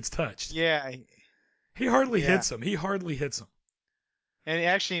before he gets touched. Yeah. He hardly hits him. And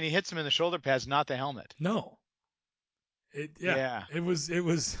he hits him in the shoulder pads, not the helmet. No. It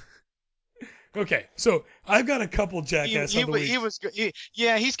was okay. So I've got a couple jackass of the week.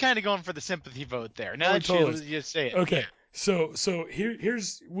 He's kind of going for the sympathy vote there. Now that you say it. Okay. So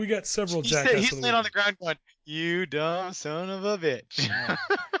here's we got several jackass. He's laying on the ground going, "You dumb son of a bitch."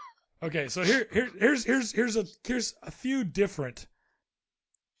 Okay, so here's a few different.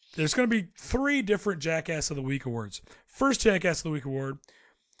 There's going to be 3 different Jackass of the Week awards. First Jackass of the Week award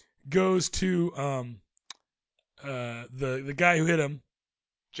goes to the guy who hit him,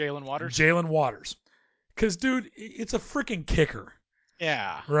 Jalen Waters. Jalen Waters, because dude, it's a freaking kicker.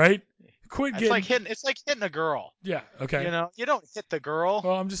 Yeah. Right. It's like hitting a girl. Yeah. Okay. You don't hit the girl.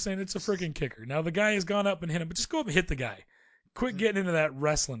 Well, I'm just saying it's a freaking kicker. Now the guy has gone up and hit him, but just go up and hit the guy. Quit getting into that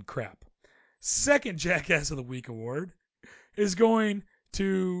wrestling crap. Second Jackass of the Week award is going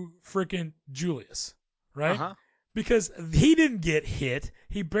to frickin' Julius, right? Uh-huh. Because he didn't get hit.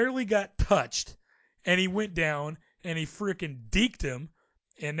 He barely got touched, and he went down, and he frickin' deked him,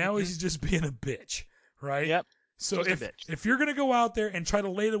 and now he's just being a bitch, right? Yep. So if you're going to go out there and try to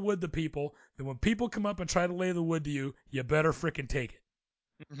lay the wood to people, then when people come up and try to lay the wood to you, you better frickin' take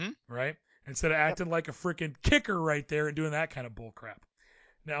it, right? Instead of acting like a freaking kicker right there and doing that kind of bull crap.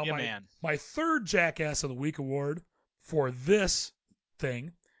 Now, my third Jackass of the Week award for this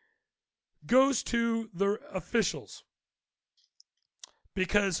thing goes to the officials.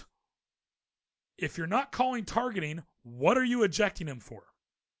 Because if you're not calling targeting, what are you ejecting him for?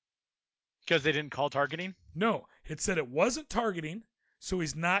 Because they didn't call targeting? No. It said it wasn't targeting, so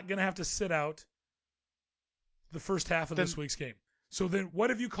he's not going to have to sit out the first half of this week's game. So then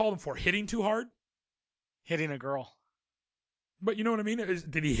what have you called him for? Hitting too hard? Hitting a girl. But you know what I mean?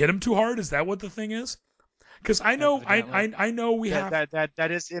 Did he hit him too hard? Is that what the thing is? Because I know we have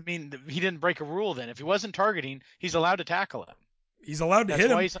that is. I mean, he didn't break a rule. Then, if he wasn't targeting, he's allowed to tackle him. He's allowed to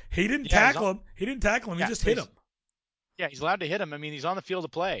hit him. He didn't tackle him. He didn't tackle him. He just hit him. Yeah, he's allowed to hit him. I mean, he's on the field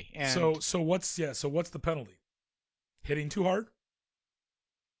of play. And so what's the penalty? Hitting too hard?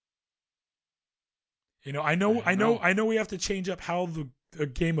 I know we have to change up how the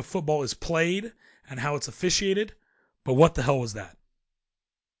game of football is played and how it's officiated, but what the hell was that?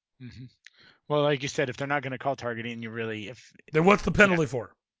 Mm-hmm. Well, like you said, if they're not going to call targeting, then what's the penalty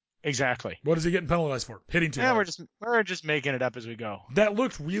for? Exactly. What is he getting penalized for? Hitting too hard. We're just making it up as we go. That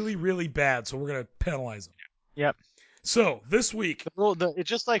looked really, really bad, so we're going to penalize him. Yep. So this week, it's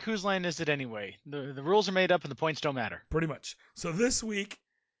just like whose line is it anyway? The rules are made up and the points don't matter. Pretty much. So this week,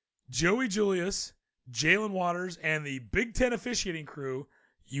 Joey Julius, Jalen Waters, and the Big Ten officiating crew,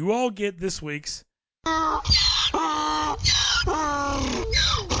 you all get this week's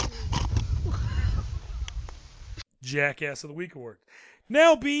Jackass of the Week award.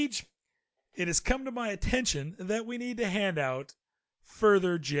 Now, Beach, it has come to my attention that we need to hand out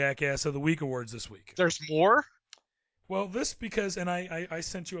further Jackass of the Week awards this week. There's more? Well, and I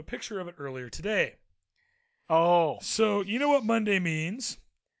sent you a picture of it earlier today. Oh. So, you know what Monday means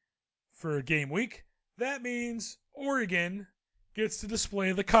for game week? That means Oregon gets to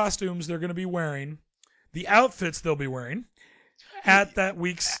display the costumes they're going to be wearing, the outfits they'll be wearing at that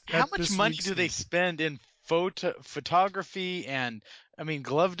week's. How much money do they spend in photography and I mean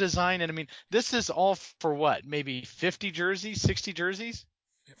glove design, and I mean this is all for what? Maybe 50 jerseys, 60 jerseys?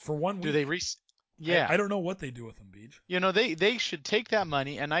 For 1 week. Do they Yeah. I don't know what they do with them, Beach. They should take that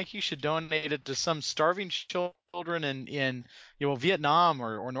money and Nike should donate it to some starving children in Vietnam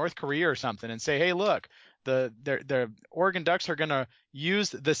or North Korea or something, and say, hey, look, the Oregon Ducks are going to use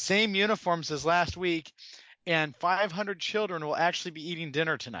the same uniforms as last week, and 500 children will actually be eating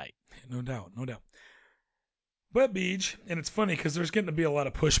dinner tonight. No doubt, no doubt. But Beach, and it's funny because there's getting to be a lot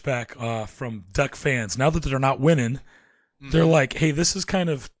of pushback from Duck fans now that they're not winning. They're like, hey, this is kind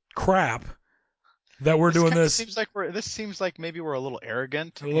of crap that we're doing this. This seems like maybe we're a little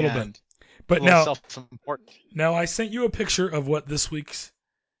arrogant. A little bit. But now, self-important. Now I sent you a picture of what this week's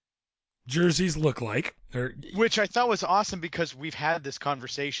jerseys look like. Which I thought was awesome because we've had this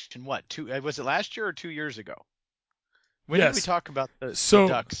conversation, was it last year or 2 years ago? When did we talk about the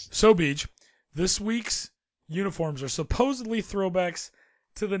Ducks? So, Beach, this week's uniforms are supposedly throwbacks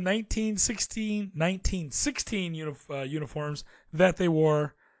to the 1916 uniforms that they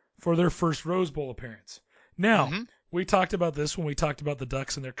wore for their first Rose Bowl appearance. Now, we talked about this when we talked about the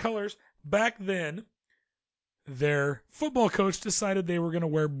Ducks and their colors. Back then, their football coach decided they were going to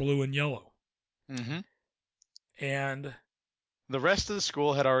wear blue and yellow. And the rest of the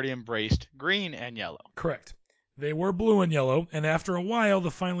school had already embraced green and yellow. Correct. They were blue and yellow, and after a while,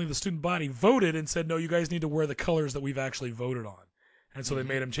 finally the student body voted and said, no, you guys need to wear the colors that we've actually voted on. And so they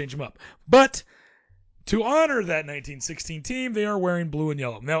made them change them up. But to honor that 1916 team, they are wearing blue and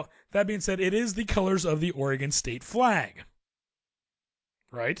yellow. Now, that being said, it is the colors of the Oregon State flag.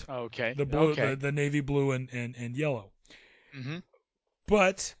 Right? Okay. The blue, the navy blue and yellow.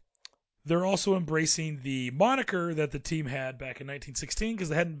 But they're also embracing the moniker that the team had back in 1916 because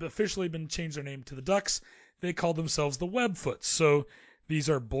they hadn't officially been changed their name to the Ducks. They called themselves the Webfoots. So these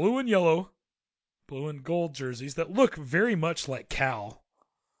are blue and yellow, blue and gold jerseys that look very much like Cal.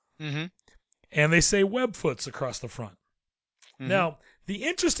 And they say Webfoots across the front. Now, the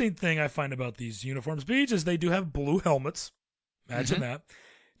interesting thing I find about these uniforms, Beach, is they do have blue helmets. Imagine that.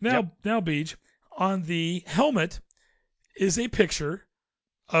 Now, Beach, on the helmet is a picture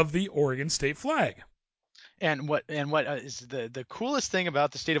of the Oregon State flag. And what is the coolest thing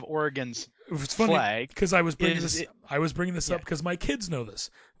about the state of Oregon's it's funny, flag? Because I was bringing this up because my kids know this.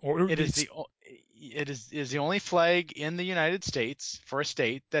 It is the only flag in the United States for a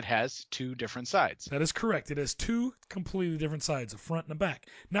state that has two different sides. That is correct. It has two completely different sides, a front and a back.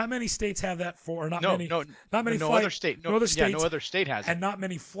 Not many states have that no other state has it. And not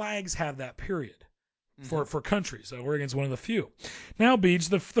many flags have that, period. For countries. Oregon's one of the few. Now, Beach,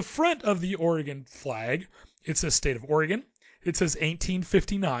 the front of the Oregon flag, it says State of Oregon. It says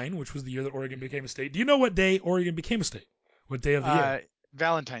 1859, which was the year that Oregon became a state. Do you know what day Oregon became a state? What day of the year?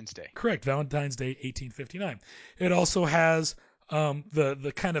 Valentine's Day. Correct, Valentine's Day, 1859. It also has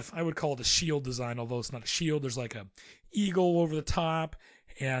the kind of, I would call it a shield design, although it's not a shield. There's like a eagle over the top,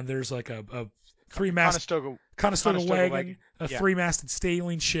 and there's like a Conestoga wagon, a three-masted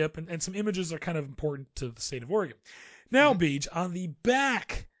sailing ship, and some images that are kind of important to the state of Oregon. Now, Beach, on the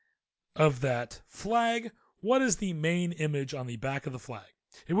back of that flag, what is the main image on the back of the flag?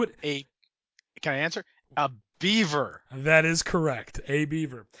 Can I answer? A beaver. That is correct, a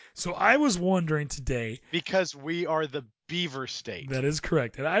beaver. So I was wondering today, because we are the beaver state. That is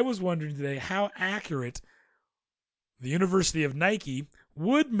correct, and I was wondering today how accurate the University of Nike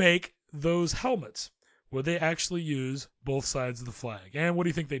would make those helmets. Would they actually use both sides of the flag? And what do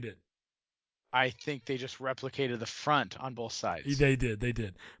you think they did? I think they just replicated the front on both sides. They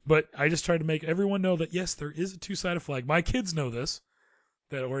did. But I just tried to make everyone know that, yes, there is a two-sided flag. My kids know this,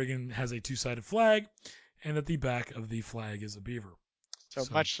 that Oregon has a two-sided flag, and that the back of the flag is a beaver. So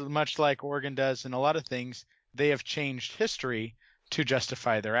much like Oregon does in a lot of things, they have changed history to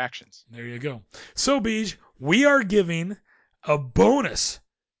justify their actions. There you go. So, Beej, we are giving a bonus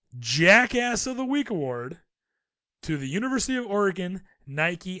Jackass of the Week award to the University of Oregon,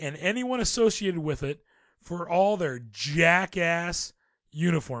 Nike, and anyone associated with it for all their jackass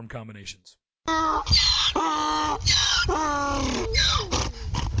uniform combinations.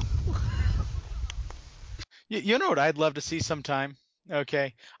 You know what I'd love to see sometime?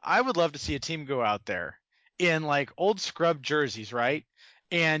 Okay. I would love to see a team go out there in like old scrub jerseys, right?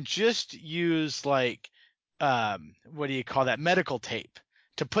 And just use like, what do you call that? Medical tape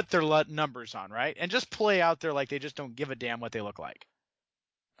to put their numbers on, right? And just play out there like they just don't give a damn what they look like.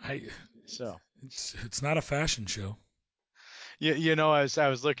 It's not a fashion show. You know, I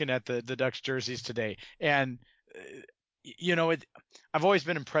was looking at the Ducks jerseys today, and you know, I've always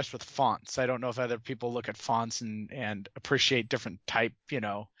been impressed with fonts. I don't know if other people look at fonts and appreciate different type,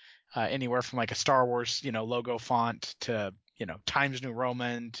 anywhere from like a Star Wars, logo font to, Times New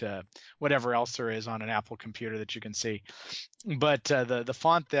Roman to whatever else there is on an Apple computer that you can see. But the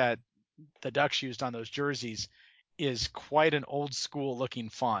font that the Ducks used on those jerseys is quite an old school looking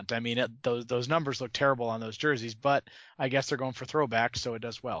font. I mean, those numbers look terrible on those jerseys, but I guess they're going for throwback, so it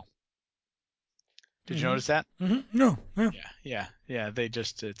does well. Did you notice that? Mm-hmm. No. Yeah. They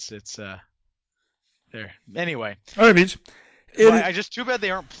just it's there. Anyway. All right, Beach. I just too bad they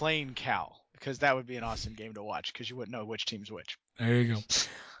aren't playing Cal, because that would be an awesome game to watch because you wouldn't know which team's which. There you go.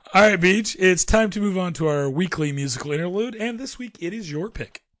 All right, Beach. It's time to move on to our weekly musical interlude, and this week it is your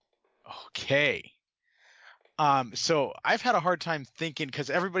pick. Okay. So I've had a hard time thinking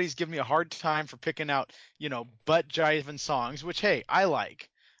because everybody's giving me a hard time for picking out, butt jiving songs, which, hey, I like,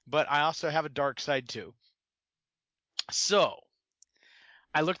 but I also have a dark side too. So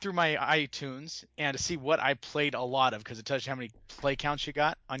I looked through my iTunes and to see what I played a lot of because it tells you how many play counts you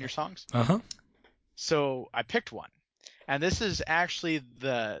got on your songs. Uh-huh. So I picked one, and this is actually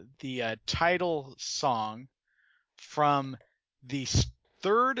the title song from the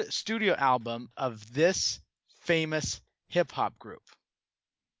third studio album of this famous hip-hop group.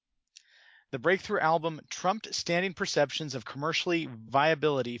 The breakthrough album trumped standing perceptions of commercially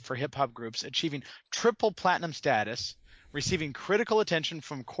viability for hip-hop groups, achieving triple platinum status, receiving critical attention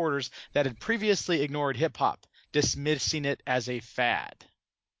from quarters that had previously ignored hip-hop, dismissing it as a fad.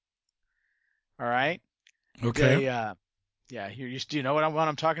 All right? Okay. Do you know what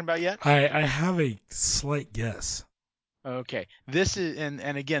I'm talking about yet? I have a slight guess. Okay, this is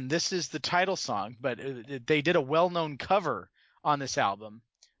and again, this is the title song, but they did a well-known cover on this album,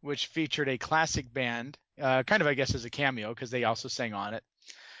 which featured a classic band, kind of I guess as a cameo because they also sang on it.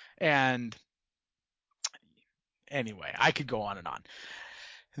 And anyway, I could go on and on.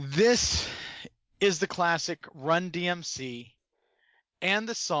 This is the classic Run DMC, and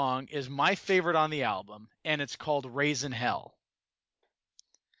the song is my favorite on the album, and it's called Raisin Hell.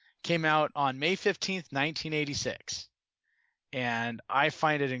 Came out on May 15th, 1986. And I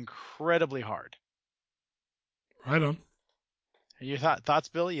find it incredibly hard. Right on. Your thoughts,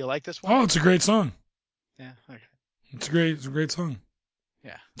 Billy? You like this one? Oh, it's a great song. Yeah. Okay. It's a great song.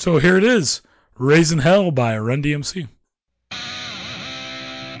 Yeah. So here it is, Raisin Hell by Run DMC.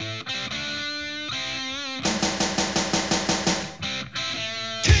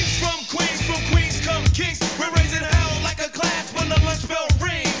 Kings from Queens come kings. We're raising hell like a class when the lunch bell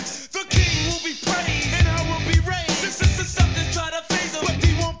rings. The king will be praised and I will be raised. Something try to phase him, but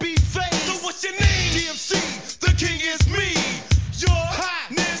he won't be phased. So what's your name? DMC, the king is me. Your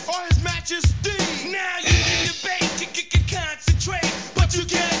highness or his majesty. Now you can debate, concentrate, but you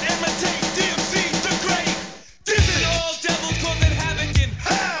can't imitate DMC the great. This is all devils causing havoc in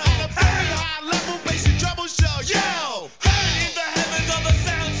hell. At a very high level, bass and treble shall yell. Heard in the heavens of the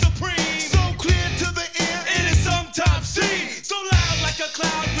sound supreme. So clear to the ear, it is sometimes seen. So loud like a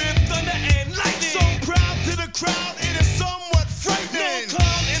cloud with thunder and lightning. So proud to the crowd, it is somewhat frightening. No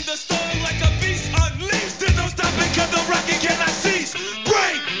calm in the storm like a beast unleashed. There's no stopping cause the rocket cannot cease.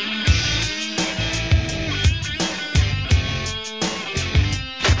 Break!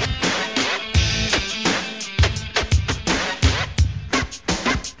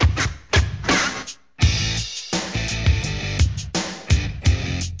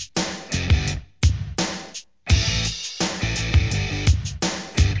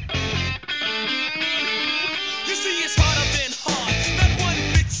 You see, it's harder than hard, not one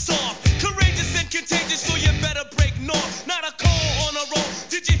bit soft. Courageous and contagious, so you better break north. Not a call on a roll,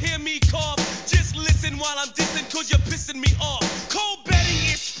 did you hear me cough? Just listen while I'm dissing, cause you're pissing me off. Cold betting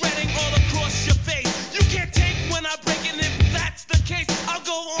is spreading all across your face. You can't take when I break it, and if that's the case, I'll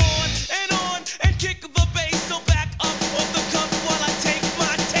go on and kick the bass. So back up off the cuff while I take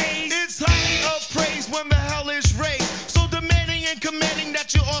my taste. It's highly appraised when the hell is raised. So demanding and commanding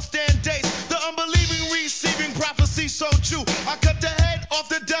that you all stand days. The unbelieving receiving prophecy so true. I cut the head off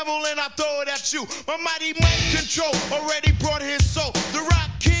the devil and I throw it at you. My mighty mind control already brought his soul. The rock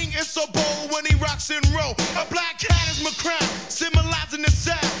king is so bold when he rocks and roll. A black hat is my crown, symbolizing the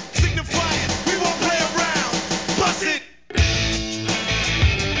sound, signifying we won't play around. Bust it.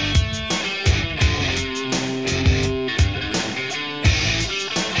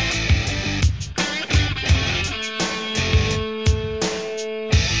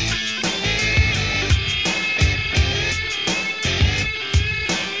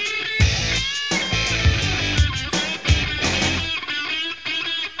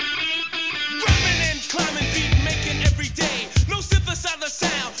 Rhyming and climbing, beat making every day. No synthesizer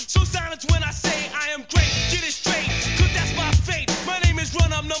sound,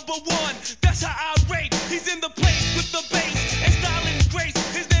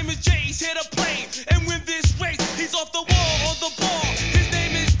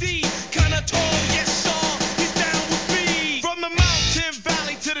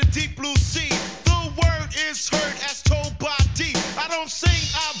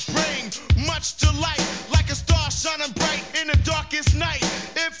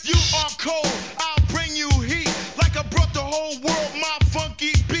 cold, I'll bring you heat. Like I brought the whole world my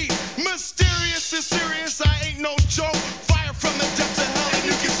funky beat. Mysterious and serious, I ain't no joke. Fire from the depths of hell and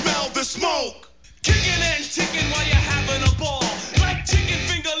you can smell the smoke. Kicking and ticking while you're having a ball. Like chicken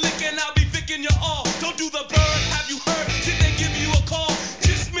finger licking, I'll be vicking you all. Don't do the bird, have you heard? Did they give you a call?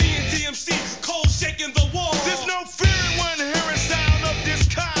 Just me and DMC, cold shaking the wall. There's no fear when hearing sound of this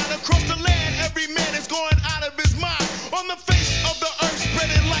kind. Across the land, every man is going out of his mind. On the face of the earth,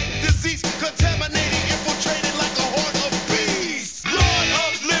 spreading like disease. Contaminating, infiltrating like a horde of bees. Lord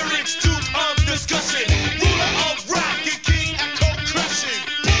of lyrics, duke of discussion. Ruler of rock and king echo crushing.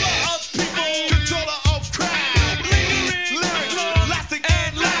 Ruler of people, controller of crowd. Lingering, lyrics, lasting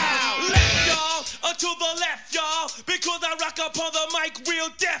and loud. Left y'all, to the left y'all. Because I rock upon the mic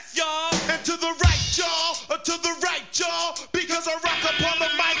real deaf y'all. And to the right y'all, to the right y'all. Because I rock upon the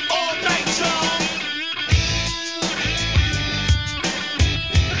mic all night y'all.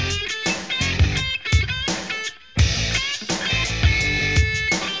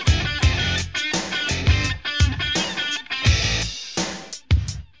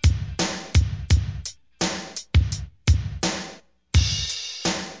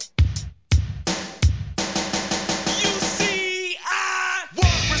 You see, I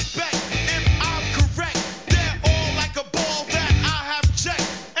want respect if I'm correct. They're all like a ball that I have checked.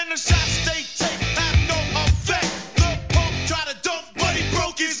 And the shots they take have no effect. The punk tried to dunk, but he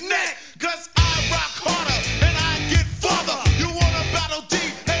broke his neck. Cause I rock harder and I get farther. You wanna battle D?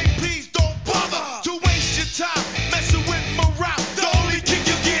 Hey, please don't bother to waste your time messing with morale. The only kick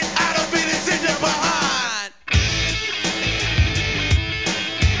you get out of it is in your behind.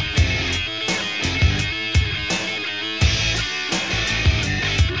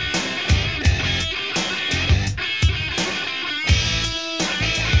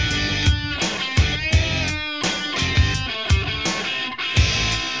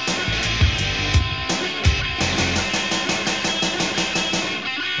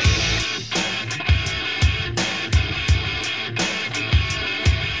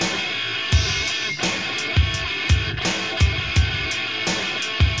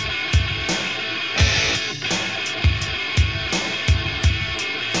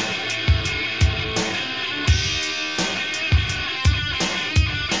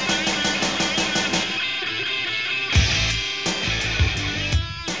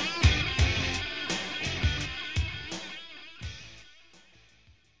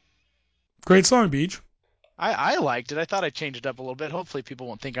 Great song, Beach. I liked it. I thought I'd change it up a little bit. Hopefully people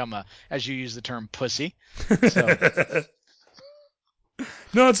won't think I'm a, as you use the term, pussy. So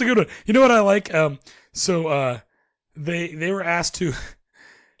No, it's a good one. You know what I like? They were asked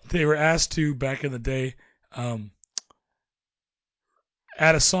to back in the day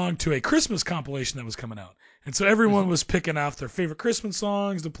add a song to a Christmas compilation that was coming out. And so everyone was picking off their favorite Christmas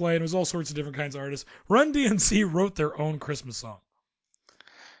songs to play, and it was all sorts of different kinds of artists. Run DMC wrote their own Christmas song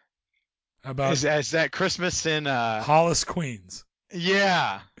about is that Christmas in Hollis, Queens.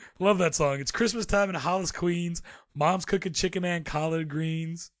 yeah. Love that song. It's Christmas time in Hollis, Queens. Mom's cooking chicken and collard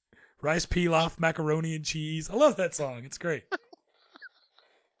greens, rice pilaf, macaroni and cheese. I love that song. It's great.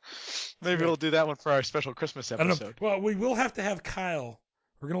 Maybe we'll do that one for our special Christmas I don't know. episode. Well, we will have to have Kyle.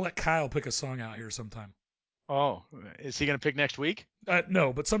 We're gonna let Kyle pick a song out here sometime. Oh, is he going to pick next week?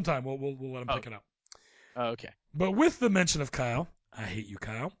 No, but sometime we'll let him pick it up. Oh, okay. But with the mention of Kyle, I hate you,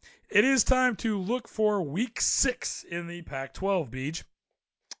 Kyle. It is time to look for Week 6 in the Pac-12, Beach.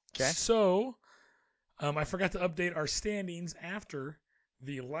 Okay. So, I forgot to update our standings after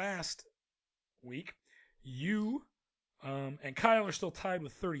the last week. You and Kyle are still tied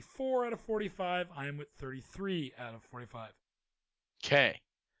with 34 out of 45. I am with 33 out of 45. Okay.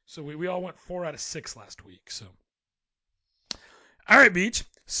 So we all went 4 out of 6 last week. So, all right, Beach.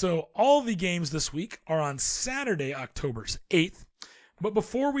 So all the games this week are on Saturday, October 8th. But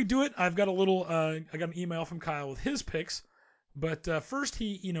before we do it, I've got I got an email from Kyle with his picks. But first,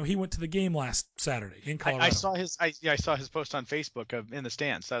 he went to the game last Saturday in Colorado. I saw his post on Facebook in the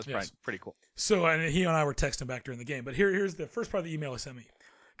stands. That was pretty cool. So and he and I were texting back during the game. But here's the first part of the email he sent me.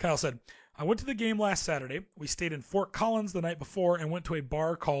 Kyle said, I went to the game last Saturday. We stayed in Fort Collins the night before and went to a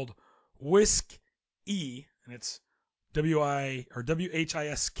bar called Whisk E, and it's WHISK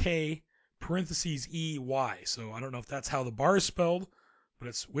parentheses EY. So I don't know if that's how the bar is spelled, but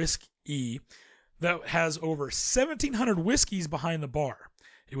it's Whisk E. That has over 1,700 whiskeys behind the bar.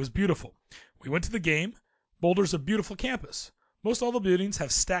 It was beautiful. We went to the game. Boulder's a beautiful campus. Most all the buildings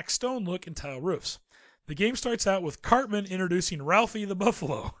have stacked stone look and tile roofs. The game starts out with Cartman introducing Ralphie the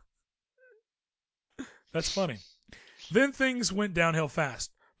Buffalo. That's funny. Then things went downhill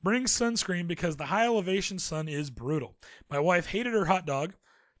fast. Bring sunscreen because the high elevation sun is brutal. My wife hated her hot dog.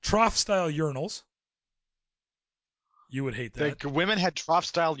 trough-style urinals. You would hate that. The women had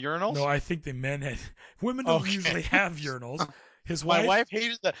trough-style urinals? No, I think the men had. Women don't Okay. usually have urinals. His My wife. wife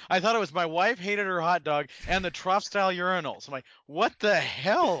hated that. I thought it was my wife hated her hot dog and the trough-style urinals. I'm like, what the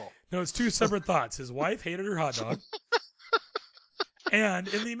hell? No, it's two separate thoughts. His wife hated her hot dog. And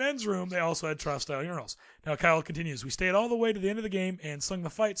in the men's room, they also had trough-style urinals. Now, Kyle continues. We stayed all the way to the end of the game and sung the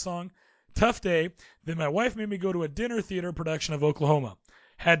fight song. Tough day. Then my wife made me go to a dinner theater production of Oklahoma.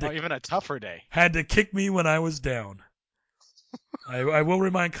 Even a tougher day. Had to kick me when I was down. I will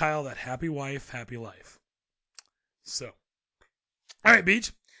remind Kyle that happy wife, happy life. So, all right,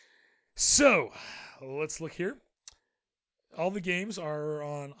 Beach. So, let's look here. All the games are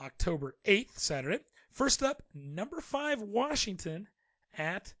on October 8th, Saturday. First up, number 5, Washington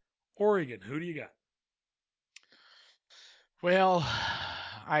at Oregon. Who do you got? Well,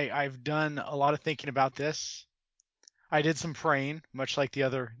 I've done a lot of thinking about this. I did some praying, much like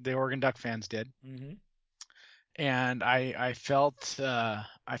the Oregon Duck fans did. Mm-hmm. And I felt a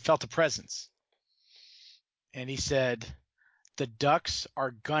presence. And he said, the Ducks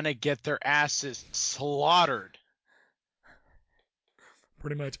are gonna get their asses slaughtered.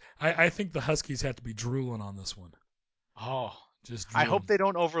 Pretty much. I think the Huskies have to be drooling on this one. Oh, Just I drooling. hope they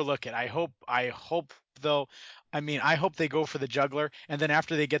don't overlook it. I hope though. I mean, I hope they go for the juggler, and then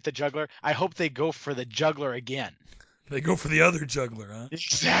after they get the juggler, I hope they go for the juggler again. They go for the other juggler, huh?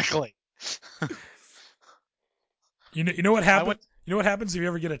 Exactly. You know what happens? You know what happens if you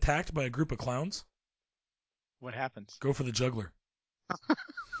ever get attacked by a group of clowns? What happens? Go for the juggler.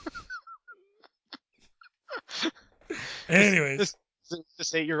 Anyways.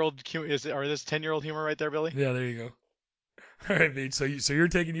 This 8-year-old or this 10-year-old humor right there, Billy? Yeah, there you go. All right, Pete. So you're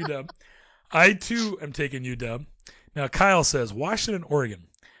taking UW. I too am taking UW. Now Kyle says Washington, Oregon.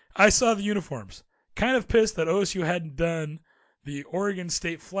 I saw the uniforms. Kind of pissed that OSU hadn't done the Oregon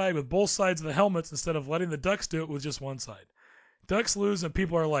State flag with both sides of the helmets instead of letting the Ducks do it with just one side. Ducks lose and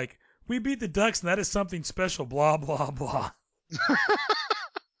people are like, we beat the Ducks and that is something special, blah, blah, blah.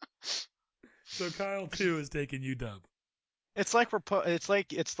 So Kyle too is taking UW. It's like it's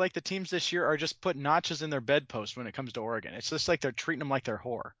like the teams this year are just putting notches in their bedpost when it comes to Oregon. It's just like they're treating them like they're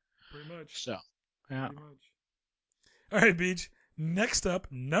whore. Pretty much. So, yeah. Pretty much. All right, Beach. Next up,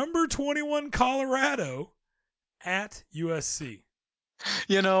 number 21 Colorado at USC.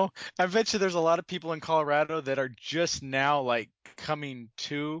 You know, I bet you there's a lot of people in Colorado that are just now like coming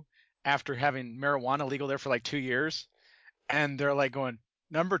to after having marijuana legal there for like 2 years, and they're like going,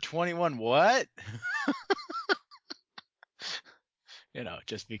 number 21, what? You know,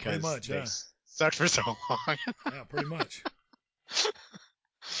 just because they sucked for so long. Yeah, pretty much.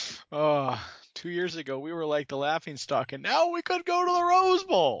 Oh, 2 years ago we were like the laughing stock, and now we could go to the Rose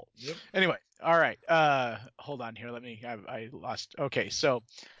Bowl. Yep. Anyway, all right. Hold on here. I lost. Okay, so,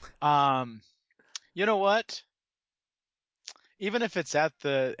 you know what? Even if it's at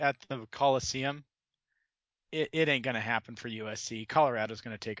the Coliseum, it ain't gonna happen for USC. Colorado's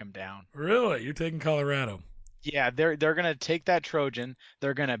gonna take them down. Really? You're taking Colorado? Yeah, they're gonna take that Trojan.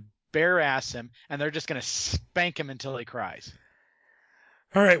 They're gonna bare ass him, and they're just gonna spank him until he cries.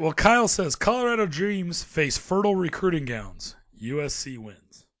 All right. Well, Kyle says Colorado Dreams face fertile recruiting gowns. USC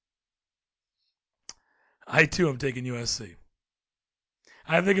wins. I too am taking USC.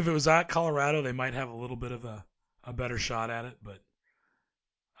 I think if it was at Colorado, they might have a little bit of a better shot at it, but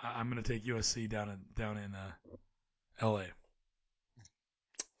I'm going to take USC down in LA.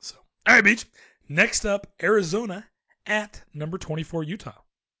 So, all right, Beach. Next up, Arizona at number 24 Utah.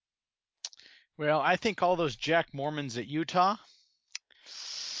 Well, I think all those Jack Mormons at Utah,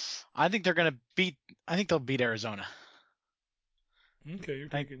 I think they'll beat Arizona. Okay, you're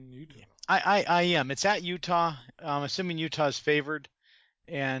taking Utah. I am. It's at Utah. I'm assuming Utah's favored,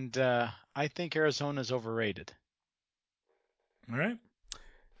 and I think Arizona's overrated. All right.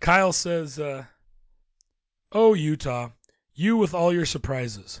 Kyle says, oh, Utah, you with all your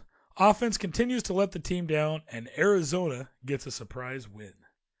surprises. Offense continues to let the team down, and Arizona gets a surprise win.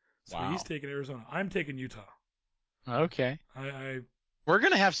 So Wow. He's taking Arizona. I'm taking Utah. Okay. We're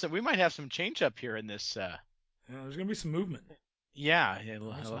gonna have some. We might have some change up here in this. Yeah, there's gonna be some movement. Yeah.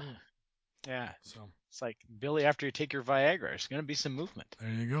 Yeah. So it's like Billy, after you take your Viagra, there's gonna be some movement. There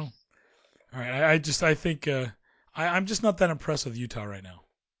you go. All right. I think I'm just not that impressed with Utah right now.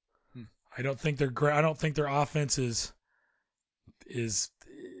 I don't think they're great. I don't think their offense is.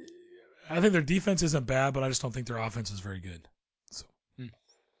 I think their defense isn't bad, but I just don't think their offense is very good. So I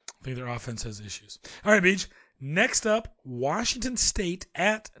think their offense has issues. All right, Beach. Next up, Washington State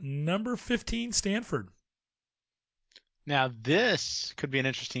at number 15, Stanford. Now this could be an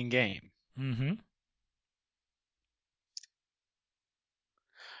interesting game. Mm-hmm.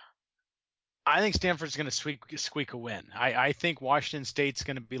 I think Stanford's going to squeak a win. I think Washington State's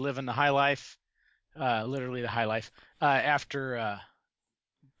going to be living the high life, literally the high life, after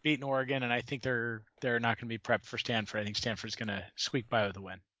beating Oregon, and I think they're not going to be prepped for Stanford. I think Stanford's going to squeak by with a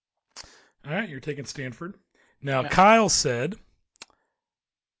win. All right, you're taking Stanford. Now, Kyle said,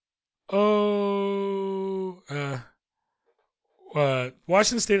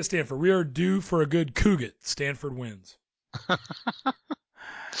 Washington State at Stanford. We are due for a good Cougat. Stanford wins.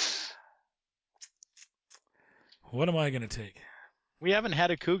 What am I going to take? We haven't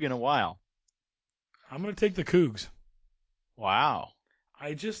had a Coug in a while. I'm going to take the Cougs. Wow.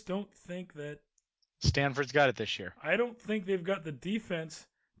 I just don't think that Stanford's got it this year. I don't think they've got the defense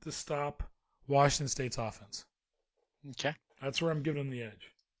to stop Washington State's offense. Okay. That's where I'm giving them the edge.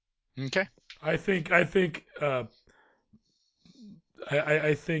 Okay. I think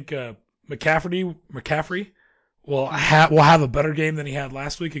McCaffrey will have a better game than he had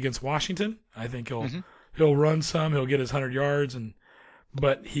last week against Washington. I think he'll run some, he'll get his 100 yards,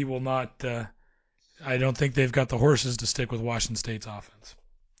 but he will not. I don't think they've got the horses to stick with Washington State's offense.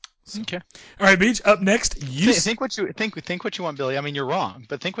 So. Okay. All right, Beach. Up next, think what you want, Billy. I mean, you're wrong,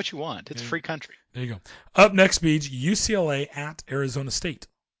 but think what you want. It's a free country. There you go. Up next, Beach. UCLA at Arizona State.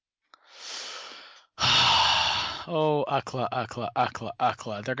 Oh,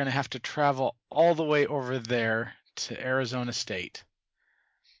 UCLA. They're going to have to travel all the way over there to Arizona State,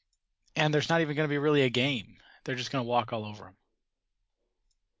 and there's not even going to be really a game. They're just going to walk all over them.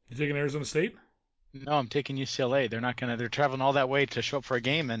 You taking Arizona State? No, I'm taking UCLA. They're traveling all that way to show up for a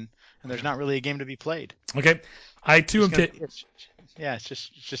game, and there's not really a game to be played. Okay. I too am taking. It's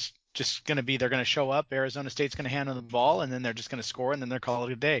just going to be, they're going to show up. Arizona State's going to hand them the ball, and then they're just going to score, and then they're called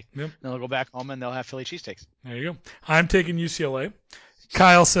it a day. Yep. And they'll go back home, and they'll have Philly cheesesteaks. There you go. I'm taking UCLA.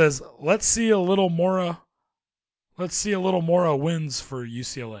 Kyle says, let's see a little Mora wins for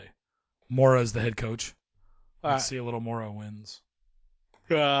UCLA. Mora is the head coach. Let's see a little Mora wins.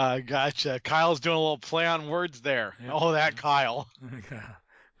 Gotcha. Kyle's doing a little play on words there. Yep. Oh, that Kyle.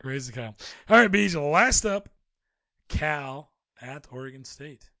 Crazy Kyle. All right, Beej, last up, Cal at Oregon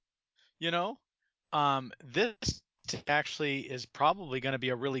State. This actually is probably going to be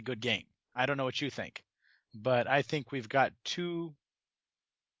a really good game. I don't know what you think, but I think we've got two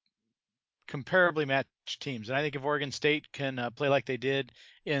comparably matched teams. And I think if Oregon State can play like they did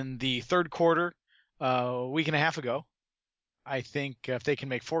in the third quarter a week and a half ago, I think if they can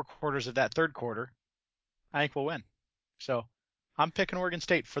make 4 quarters of that third quarter, I think we'll win. So I'm picking Oregon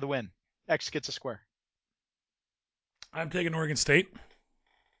State for the win. X gets a square. I'm taking Oregon State.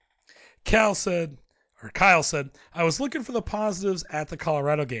 Kyle said, I was looking for the positives at the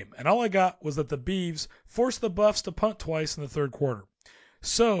Colorado game, and all I got was that the Beavs forced the Buffs to punt twice in the third quarter.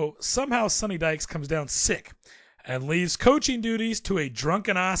 So somehow Sonny Dykes comes down sick and leaves coaching duties to a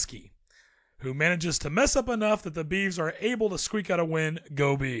drunken Oski, who manages to mess up enough that the Beavs are able to squeak out a win.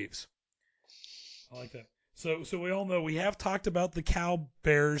 Go Beavs. I like that. So we all know we have talked about the Cal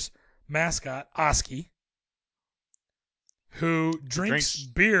Bears mascot, Oski, who drinks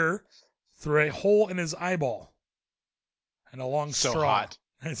beer through a hole in his eyeball and a long straw. So hot.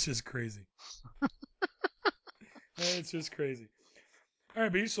 It's just crazy. It's just crazy. All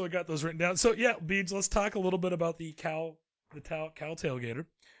right, Beej, so I got those written down. So, yeah, Beej, let's talk a little bit about the Cal tailgater.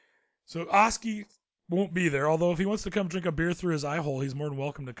 So Oski won't be there, although if he wants to come drink a beer through his eye hole, he's more than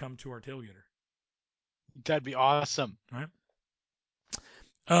welcome to come to our tailgater. That'd be awesome. All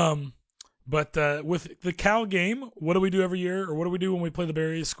right. But with the Cal game, what do we do every year, or what do we do when we play the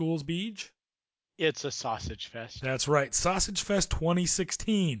various schools, Beej? It's a sausage fest. That's right, Sausage Fest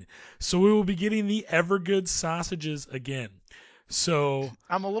 2016. So we will be getting the Evergood sausages again. So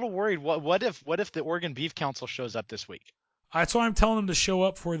I'm a little worried. What if the Oregon Beef Council shows up this week? That's why I'm telling them to show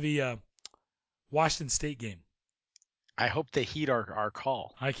up for the Washington State game. I hope they heed our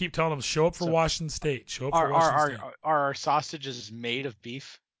call. I keep telling them show up for Washington State. Show up for Washington State. Are our sausages made of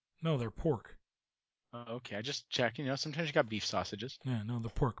beef? No, they're pork. Okay, I just check. Sometimes you got beef sausages. Yeah, no, they're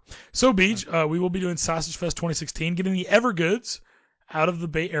pork. So, Beej, we will be doing Sausage Fest 2016, getting the Evergoods out of the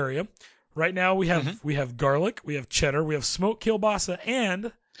Bay Area. Right now, we have garlic, we have cheddar, we have smoked kielbasa,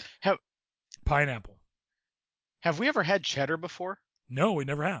 and pineapple. Have we ever had cheddar before? No, we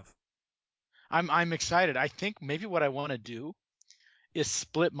never have. I'm excited. I think maybe what I want to do is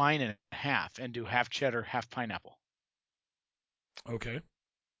split mine in half and do half cheddar, half pineapple. Okay.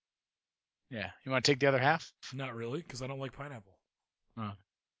 Yeah. You want to take the other half? Not really, because I don't like pineapple.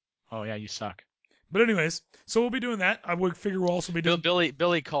 Oh yeah, you suck. But anyways, so we'll be doing that. I would figure we'll also be doing...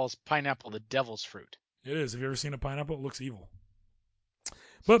 Billy calls pineapple the devil's fruit. It is. Have you ever seen a pineapple? It looks evil.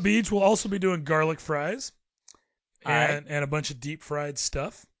 But, Beej, we'll also be doing garlic fries and a bunch of deep fried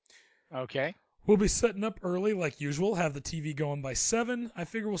stuff. Okay. We'll be setting up early like usual, have the TV going by 7. I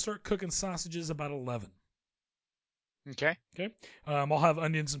figure we'll start cooking sausages about 11. Okay. Okay. I'll have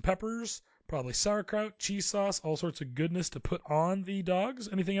onions and peppers, probably sauerkraut, cheese sauce, all sorts of goodness to put on the dogs.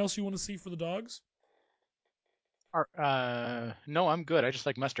 Anything else you want to see for the dogs? No, I'm good. I just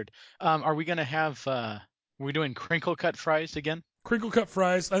like mustard. Are we gonna have? We doing crinkle cut fries again? Crinkle cut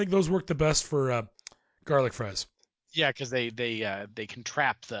fries. I think those work the best for garlic fries. Yeah, because they can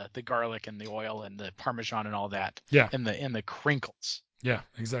trap the garlic and the oil and the parmesan and all that. Yeah. In the crinkles. Yeah,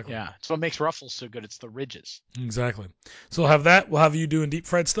 exactly. Yeah. So what makes Ruffles so good? It's the ridges. Exactly. So we'll have that. We'll have you doing deep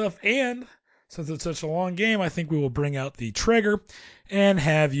fried stuff. And since it's such a long game, I think we will bring out the Traeger and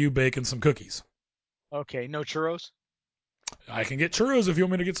have you baking some cookies. Okay. No churros. I can get churros if you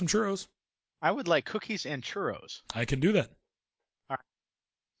want me to get some churros. I would like cookies and churros. I can do that. All right.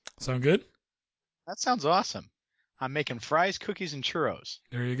 Sound good? That sounds awesome. I'm making fries, cookies, and churros.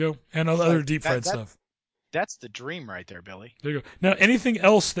 There you go. And other like deep fried stuff. That's the dream right there, Billy. There you go. Now, anything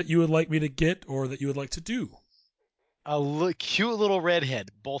else that you would like me to get or that you would like to do? Cute little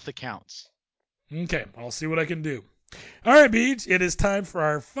redhead, both accounts. Okay, I'll see what I can do. All right, Beach, it is time for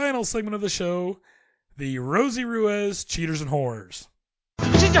our final segment of the show, the Rosie Ruiz Cheaters and Whores.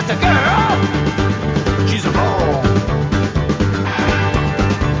 She's just a girl. She's a ball.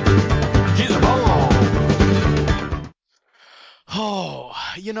 She's a ball. Oh,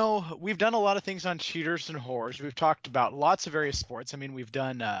 we've done a lot of things on cheaters and whores. We've talked about lots of various sports. I mean, we've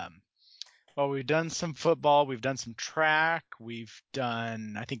done some football, we've done some track, we've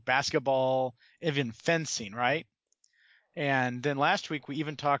done, I think, basketball, even fencing, right? And then last week we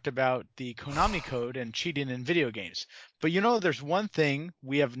even talked about the Konami code and cheating in video games. But there's one thing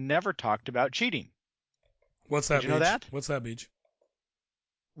we have never talked about: cheating. What's that, Did you know Beach? that? What's that, Beach?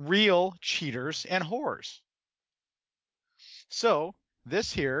 Real cheaters and whores. So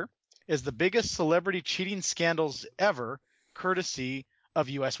this here is the biggest celebrity cheating scandals ever, courtesy of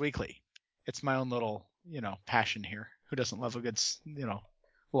US Weekly. It's my own little, passion here. Who doesn't love a good,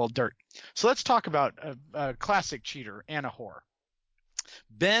 little dirt? So let's talk about a classic cheater and a whore.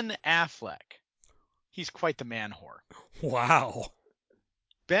 Ben Affleck. He's quite the man whore. Wow.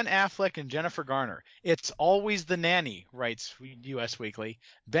 Ben Affleck and Jennifer Garner. It's always the nanny, writes US Weekly.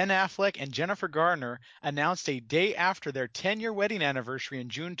 Ben Affleck and Jennifer Garner announced a day after their 10-year wedding anniversary in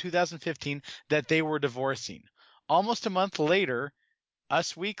June 2015 that they were divorcing. Almost a month later,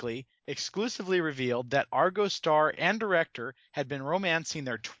 Us Weekly exclusively revealed that Argo star and director had been romancing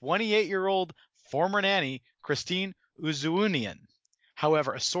their 28-year-old former nanny, Christine Uzuunian.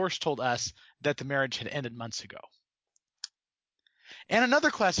 However, a source told us that the marriage had ended months ago. And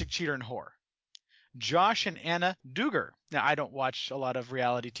another classic cheater and whore, Josh and Anna Duggar. Now, I don't watch a lot of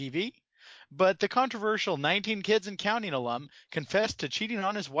reality TV, but the controversial 19 Kids and Counting alum confessed to cheating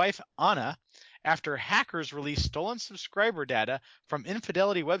on his wife, Anna, after hackers released stolen subscriber data from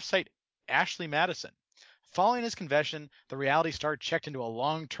infidelity website Ashley Madison. Following his confession, the reality star checked into a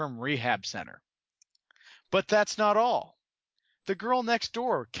long-term rehab center. But that's not all. The girl next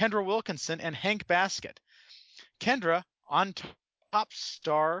door, Kendra Wilkinson and Hank Baskett. Kendra on Top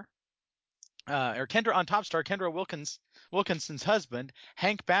Star, Kendra Wilkinson's husband,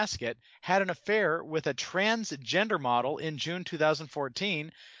 Hank Baskett, had an affair with a transgender model in June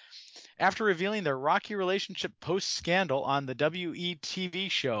 2014. After revealing their rocky relationship post-scandal on the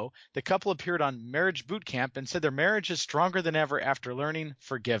WeTV show, the couple appeared on Marriage Boot Camp and said their marriage is stronger than ever after learning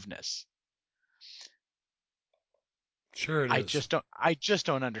forgiveness. Sure it is. I just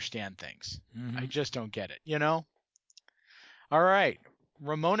don't understand things. Mm-hmm. I just don't get it, All right.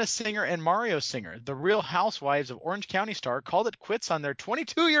 Ramona Singer and Mario Singer, the Real Housewives of Orange County star, called it quits on their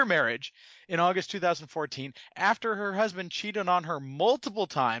 22-year marriage in August 2014 after her husband cheated on her multiple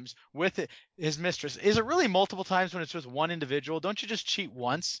times with his mistress. Is it really multiple times when it's with one individual? Don't you just cheat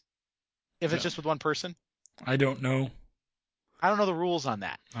once if it's just with one person? I don't know. I don't know the rules on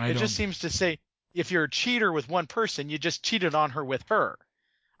that. It just seems to say if you're a cheater with one person, you just cheated on her with her.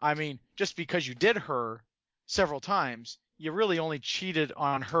 I mean, just because you did her several times, you really only cheated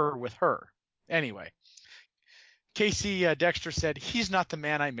on her with her. Anyway, Casey Dexter said, "He's not the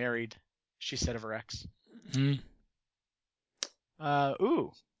man I married," she said of her ex. Mm.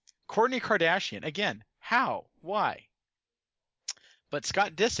 Kourtney Kardashian. Again, how? Why? But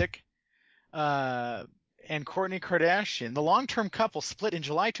Scott Disick and Kourtney Kardashian, the long-term couple, split in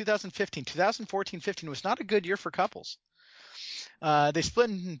July 2015. 2014-15 was not a good year for couples. They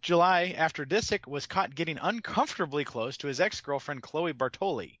split in July after Disick was caught getting uncomfortably close to his ex-girlfriend Chloe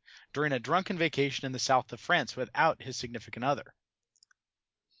Bartoli during a drunken vacation in the south of France without his significant other.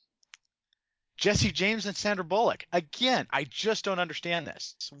 Jesse James and Sandra Bullock. Again, I just don't understand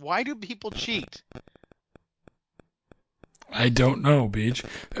this. Why do people cheat? I don't know, Beach.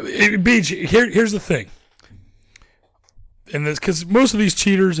 Beach, here's the thing. And this, because most of these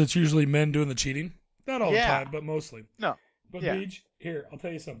cheaters, it's usually men doing the cheating. Not all the time, but mostly. No. But Yeah. Beach, here, I'll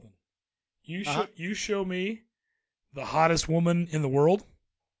tell you something. You show me the hottest woman in the world,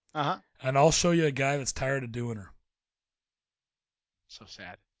 and I'll show you a guy that's tired of doing her. So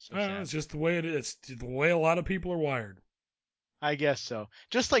sad. So sad. It's just the way it is. It's the way a lot of people are wired. I guess so.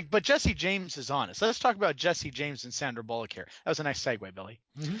 But Jesse James is honest. Let's talk about Jesse James and Sandra Bullock here. That was a nice segue, Billy.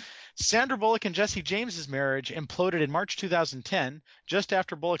 Mm-hmm. Sandra Bullock and Jesse James's marriage imploded in March 2010, just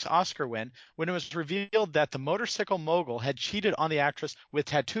after Bullock's Oscar win, when it was revealed that the motorcycle mogul had cheated on the actress with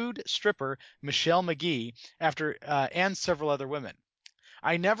tattooed stripper Michelle McGee and several other women.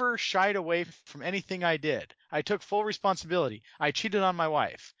 I never shied away from anything I did. I took full responsibility. I cheated on my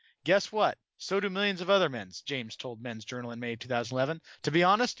wife. Guess what? So do millions of other men, James told Men's Journal in May 2011. To be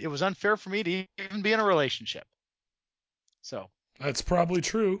honest, it was unfair for me to even be in a relationship. So that's probably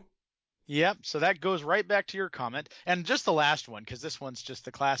true. Yep. So that goes right back to your comment. And just the last one, because this one's just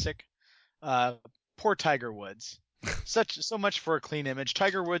the classic. Poor Tiger Woods. So much for a clean image.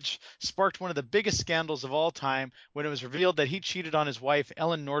 Tiger Woods sparked one of the biggest scandals of all time when it was revealed that he cheated on his wife,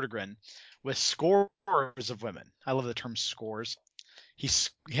 Ellen Nordegren, with scores of women. I love the term scores. He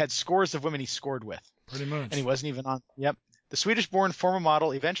had scores of women he scored with. Pretty much. And he wasn't even on. Yep. The Swedish-born former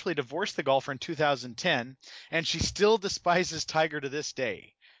model eventually divorced the golfer in 2010, and she still despises Tiger to this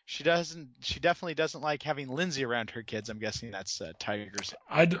day. She definitely doesn't like having Lindsay around her kids. I'm guessing that's Tiger's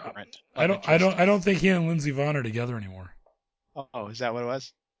parent. I don't think he and Lindsey Vonn are together anymore. Oh, is that what it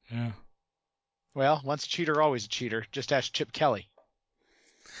was? Yeah. Well, once a cheater, always a cheater. Just ask Chip Kelly.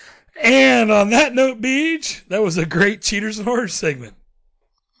 And on that note, Beach, that was a great Cheaters and Horrors segment.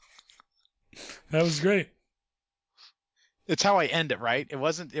 That was great. It's how I end it, right? It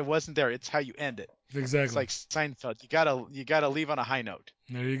wasn't there. It's how you end it. Exactly. It's like Seinfeld. You gotta leave on a high note.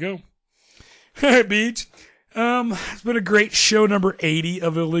 There you go. All right, Beach. It's been a great show number 80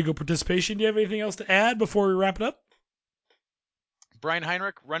 of Illegal Participation. Do you have anything else to add before we wrap it up? Brian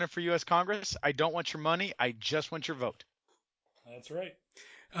Heinrich, running for U.S. Congress. I don't want your money. I just want your vote. That's right.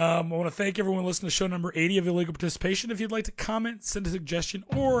 I want to thank everyone listening to show number 80 of Illegal Participation. If you'd like to comment, send a suggestion,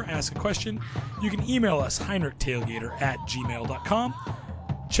 or ask a question, you can email us, heinrichtailgater@gmail.com.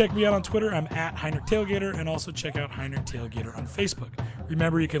 Check me out on Twitter. I'm at Heinrich Tailgater, and also check out Heinrich Tailgater on Facebook.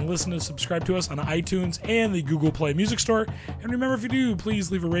 Remember, you can listen and subscribe to us on iTunes and the Google Play Music Store. And remember, if you do,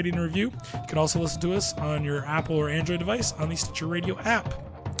 please leave a rating and review. You can also listen to us on your Apple or Android device on the Stitcher Radio app.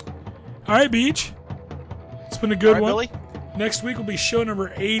 All right, Beach. It's been a good one. Billy? Next week will be show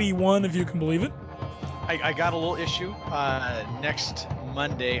number 81, if you can believe it. I got a little issue. Next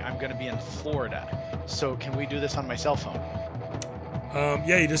Monday, I'm going to be in Florida. So can we do this on my cell phone?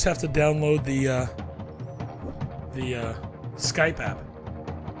 Yeah, you just have to download the Skype app.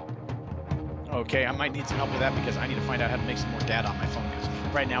 Okay, I might need some help with that because I need to find out how to make some more data on my phone because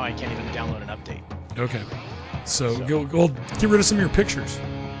right now I can't even download an update. Okay. So go get rid of some of your pictures.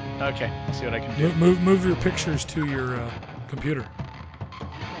 Okay, see what I can do. Move your pictures to your computer.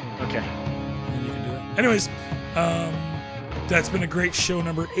 Okay. And you can do that. Anyways, that's been a great show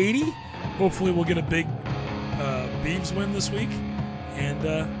number 80. Hopefully we'll get a big Beavs win this week. And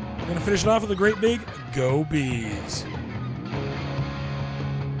we're going to finish it off with a great big Go Beavs.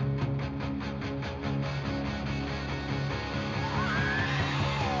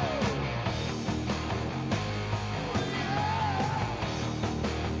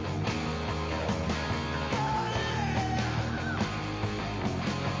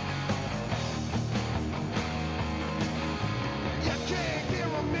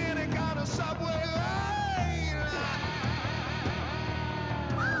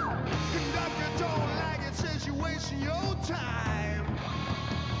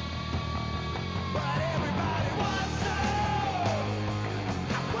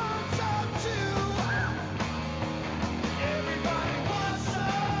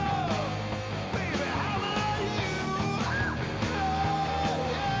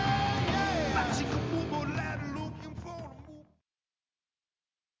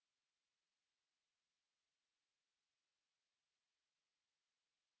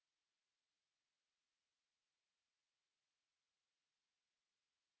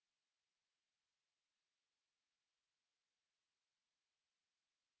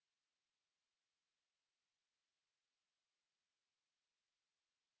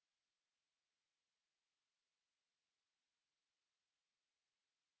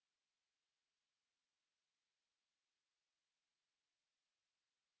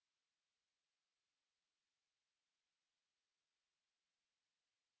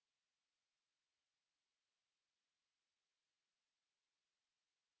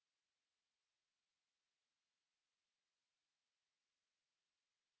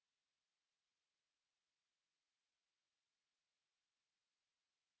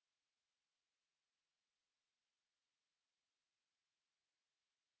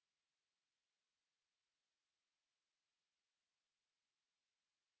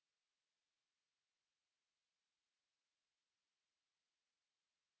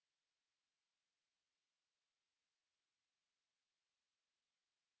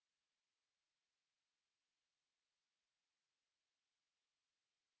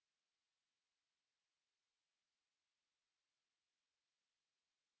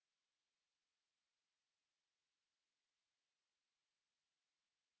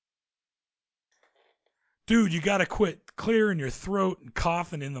 Dude, you got to quit clearing your throat and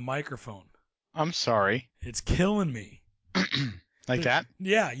coughing in the microphone. I'm sorry. It's killing me. Like that?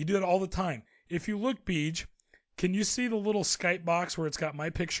 Yeah, you do it all the time. If you look, Beej, can you see the little Skype box where it's got my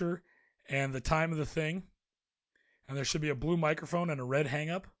picture and the time of the thing? And there should be a blue microphone and a red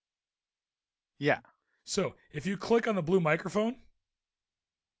hang-up. Yeah. So if you click on the blue microphone,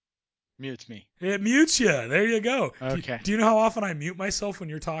 Mutes me. it mutes you. There you go. Okay. Do you know how often I mute myself when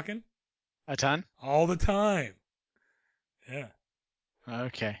you're talking? A ton? All the time. Yeah.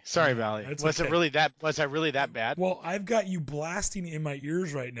 Okay. Sorry, Valley. That's Was okay. I really that bad? Well, I've got you blasting in my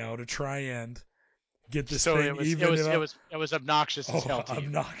ears right now to try and get this So thing it was even. it was obnoxious as hell to you.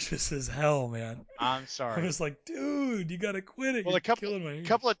 Obnoxious as hell, man. I'm I sorry. was like, dude, you gotta quit it. Well, You're killing my ears.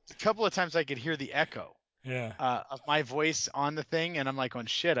 couple of times I could hear the echo Yeah. of my voice on the thing, and I'm like, "Oh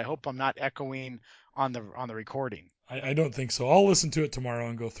shit! I hope I'm not echoing on the recording." I don't think so. I'll listen to it tomorrow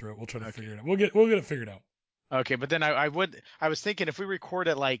and go through it. We'll try to figure it out. We'll get it figured out. Okay, but then I was thinking if we record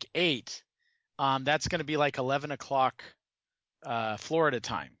at like 8, that's going to be like 11 o'clock Florida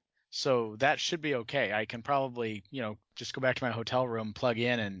time. So that should be okay. I can probably, just go back to my hotel room, plug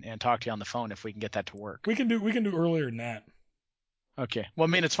in and talk to you on the phone if we can get that to work. We can do earlier than that. Okay. Well, I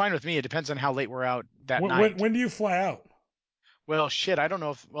mean, it's fine with me. It depends on how late we're out that night. When do you fly out? Well, shit, I don't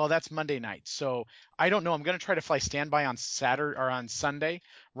know that's Monday night. So I don't know. I'm going to try to fly standby on Saturday or on Sunday.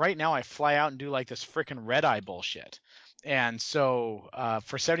 Right now I fly out and do like this freaking red eye bullshit. And so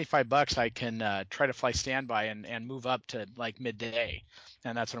for $75 I can try to fly standby and move up to like midday.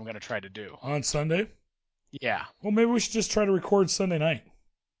 And that's what I'm going to try to do. On Sunday? Yeah. Well, maybe we should just try to record Sunday night.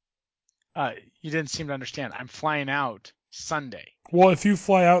 You didn't seem to understand. I'm flying out Sunday. Well, if you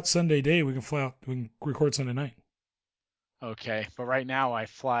fly out Sunday day, we can record Sunday night. Okay, but right now I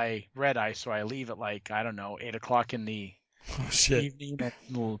fly red eye, so I leave at like, I don't know, 8 o'clock in the evening and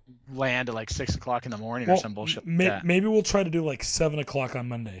we'll land at like 6 o'clock in the morning or some bullshit like that. Maybe we'll try to do like 7 o'clock on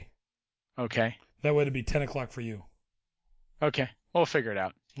Monday. Okay. That way it'd be 10 o'clock for you. Okay, we'll figure it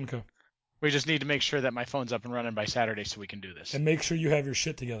out. Okay. We just need to make sure that my phone's up and running by Saturday so we can do this. And make sure you have your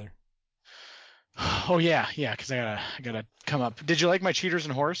shit together. Oh yeah, because I gotta come up. Did you like my Cheaters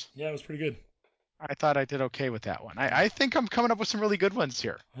and Whores? Yeah, it was pretty good. I thought I did okay with that one. I think I'm coming up with some really good ones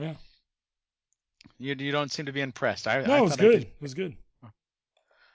here. Yeah. You don't seem to be impressed. No, it was good. It was good.